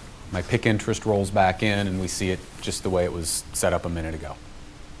recalc. My PIK interest rolls back in, and we see it just the way it was set up a minute ago.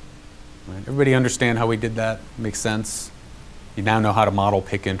 Right. Everybody understand how we did that? Makes sense? You now know how to model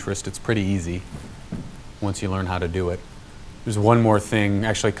PIK interest. It's pretty easy once you learn how to do it. There's one more thing,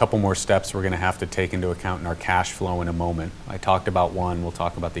 actually a couple more steps we're going to have to take into account in our cash flow in a moment. I talked about one, we'll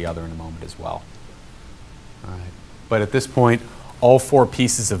talk about the other in a moment as well. All right. But at this point, all 4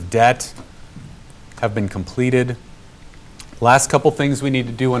 pieces of debt have been completed. Last couple things we need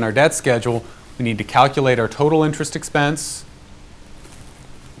to do on our debt schedule, we need to calculate our total interest expense.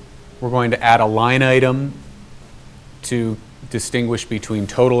 We're going to add a line item to distinguish between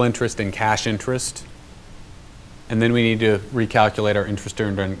total interest and cash interest. And then we need to recalculate our interest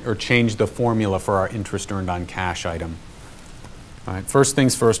earned on, or change the formula for our interest earned on cash item. All right, first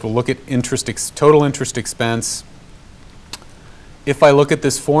things first, we'll look at total interest expense. If I look at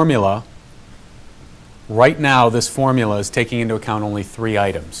this formula, right now this formula is taking into account only 3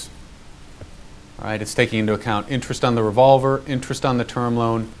 items. All right, it's taking into account interest on the revolver, interest on the term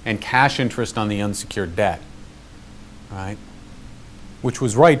loan, and cash interest on the unsecured debt. All right, which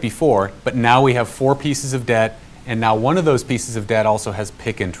was right before, but now we have 4 pieces of debt, and now one of those pieces of debt also has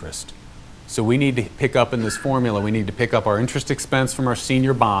PIK interest. So we need to pick up in this formula, we need to pick up our interest expense from our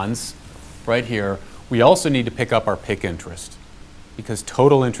senior bonds right here. We also need to pick up our PIK interest because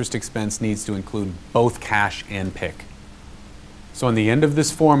total interest expense needs to include both cash and PIK. So on the end of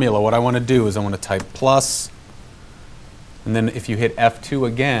this formula, what I want to do is I want to type plus, and then if you hit F2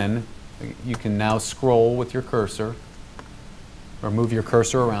 again, you can now scroll with your cursor or move your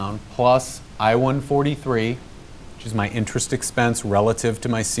cursor around, plus I-143, which is my interest expense relative to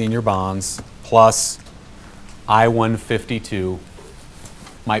my senior bonds, plus I-152,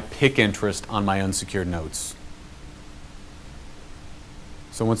 my PIK interest on my unsecured notes.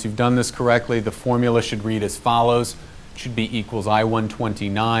 So once you've done this correctly, the formula should read as follows. It should be equals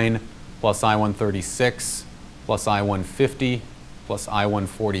I-129 plus I-136 plus I-150 plus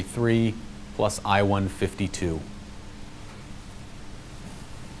I-143 plus I-152.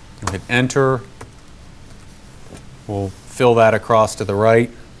 We'll hit enter. We'll fill that across to the right.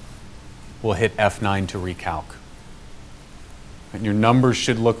 We'll hit F9 to recalc. And your numbers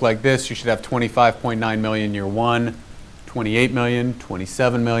should look like this. You should have 25.9 million year 1, 28 million,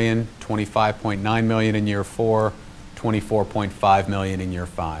 27 million, 25.9 million in year 4, 24.5 million in year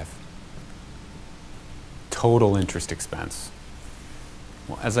 5. Total interest expense.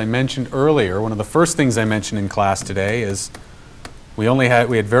 Well, as I mentioned earlier, one of the first things I mentioned in class today is we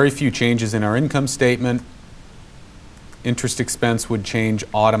had very few changes in our income statement. Interest expense would change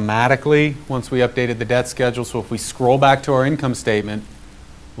automatically once we updated the debt schedule. So if we scroll back to our income statement,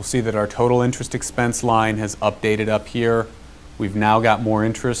 we'll see that our total interest expense line has updated up here. We've now got more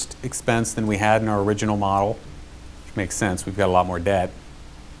interest expense than we had in our original model, which makes sense. We've got a lot more debt.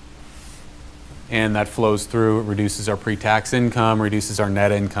 And that flows through, it reduces our pre-tax income, reduces our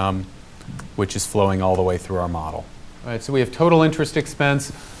net income, which is flowing all the way through our model. All right, so we have total interest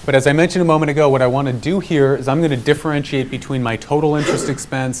expense, but as I mentioned a moment ago, what I want to do here is I'm going to differentiate between my total interest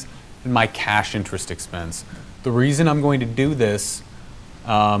expense and my cash interest expense. The reason I'm going to do this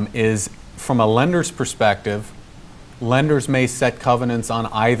is from a lender's perspective, lenders may set covenants on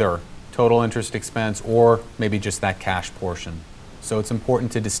either total interest expense or maybe just that cash portion. So it's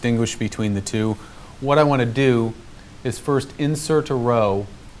important to distinguish between the two. What I want to do is first insert a row.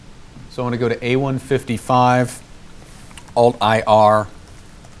 So I want to go to A155, Alt-IR,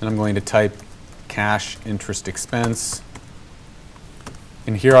 and I'm going to type cash interest expense.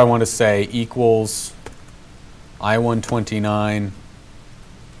 And here I want to say equals I-129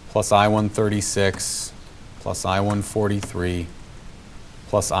 plus I-136 plus I-143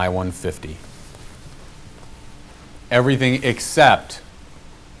 plus I-150. Everything except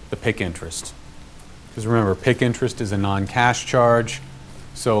the PIK interest. Because remember, PIK interest is a non-cash charge,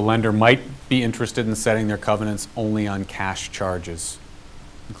 so a lender might be interested in setting their covenants only on cash charges,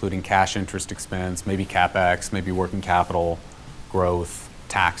 including cash interest expense, maybe CapEx, maybe working capital, growth,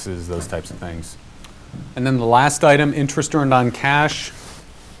 taxes, those types of things. And then the last item, interest earned on cash.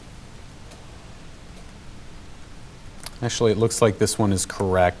 Actually, it looks like this one is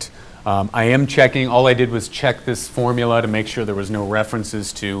correct. I am checking, all I did was check this formula to make sure there was no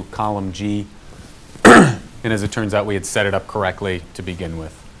references to column G. And as it turns out, we had set it up correctly to begin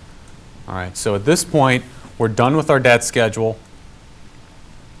with. All right, so at this point, we're done with our debt schedule.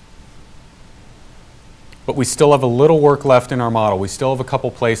 But we still have a little work left in our model. We still have a couple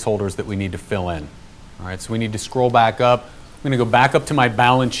placeholders that we need to fill in. All right, so we need to scroll back up. I'm going to go back up to my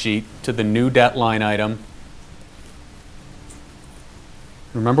balance sheet to the new debt line item.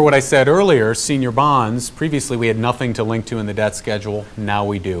 Remember what I said earlier, senior bonds, previously we had nothing to link to in the debt schedule, now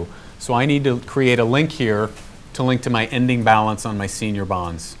we do. So I need to create a link here to link to my ending balance on my senior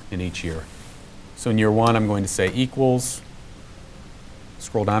bonds in each year. So in year one, I'm going to say equals,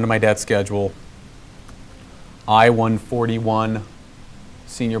 scroll down to my debt schedule, I-141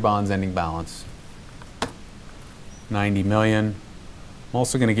 senior bonds ending balance, 90 million. I'm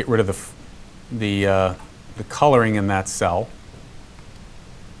also going to get rid of the coloring in that cell.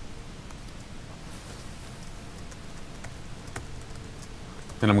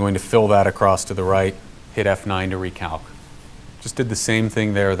 Then I'm going to fill that across to the right, hit F9 to recalc. Just did the same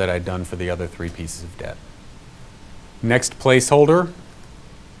thing there that I'd done for the other three pieces of debt. Next placeholder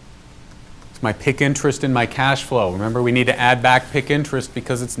is my PIK interest in my cash flow. Remember, we need to add back PIK interest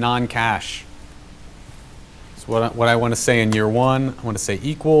because it's non-cash. So what I want to say in year one, I want to say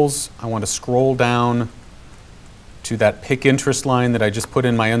equals. I want to scroll down to that PIK interest line that I just put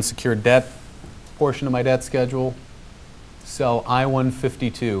in my unsecured debt portion of my debt schedule. Cell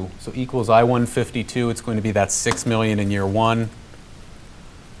I-152, so equals I-152, it's going to be that $6 million in year one.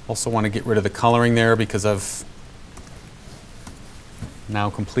 Also want to get rid of the coloring there because I've now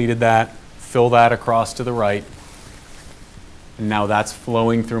completed that. Fill that across to the right. And now that's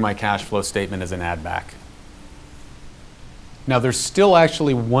flowing through my cash flow statement as an add back. Now there's still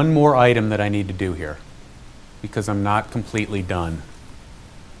actually one more item that I need to do here because I'm not completely done.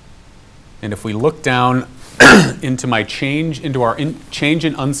 And if we look down into my change in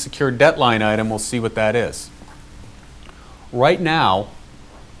unsecured debt line item, we'll see what that is. Right now,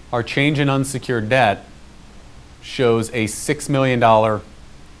 our change in unsecured debt shows a $6 million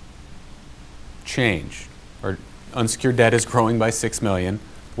change. Our unsecured debt is growing by $6 million.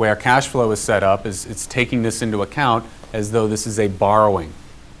 The way our cash flow is set up is it's taking this into account as though this is a borrowing.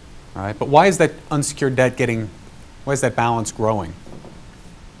 All right? But why is that unsecured debt why is that balance growing?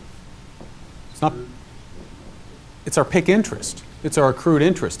 It's our PIK interest. It's our accrued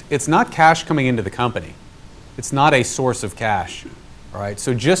interest. It's not cash coming into the company. It's not a source of cash. All right?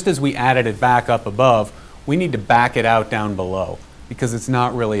 So just as we added it back up above, we need to back it out down below because it's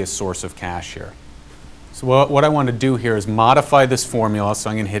not really a source of cash here. So what I want to do here is modify this formula. So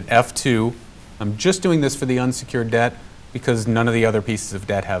I'm going to hit F2. I'm just doing this for the unsecured debt because none of the other pieces of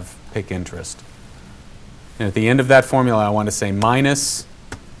debt have PIK interest. And at the end of that formula, I want to say minus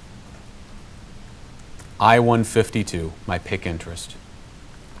I-152, my PIK interest.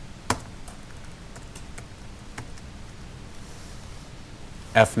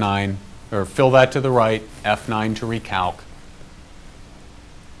 F9, or fill that to the right, F9 to recalc.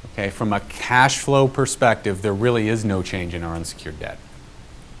 Okay, from a cash flow perspective, there really is no change in our unsecured debt.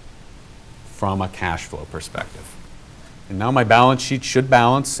 From a cash flow perspective. And now my balance sheet should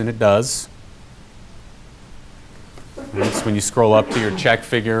balance, and it does. And so when you scroll up to your check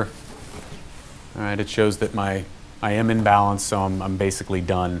figure, all right, it shows that I am in balance, so I'm basically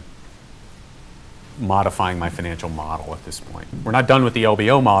done modifying my financial model at this point. We're not done with the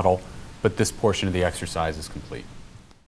LBO model, but this portion of the exercise is complete.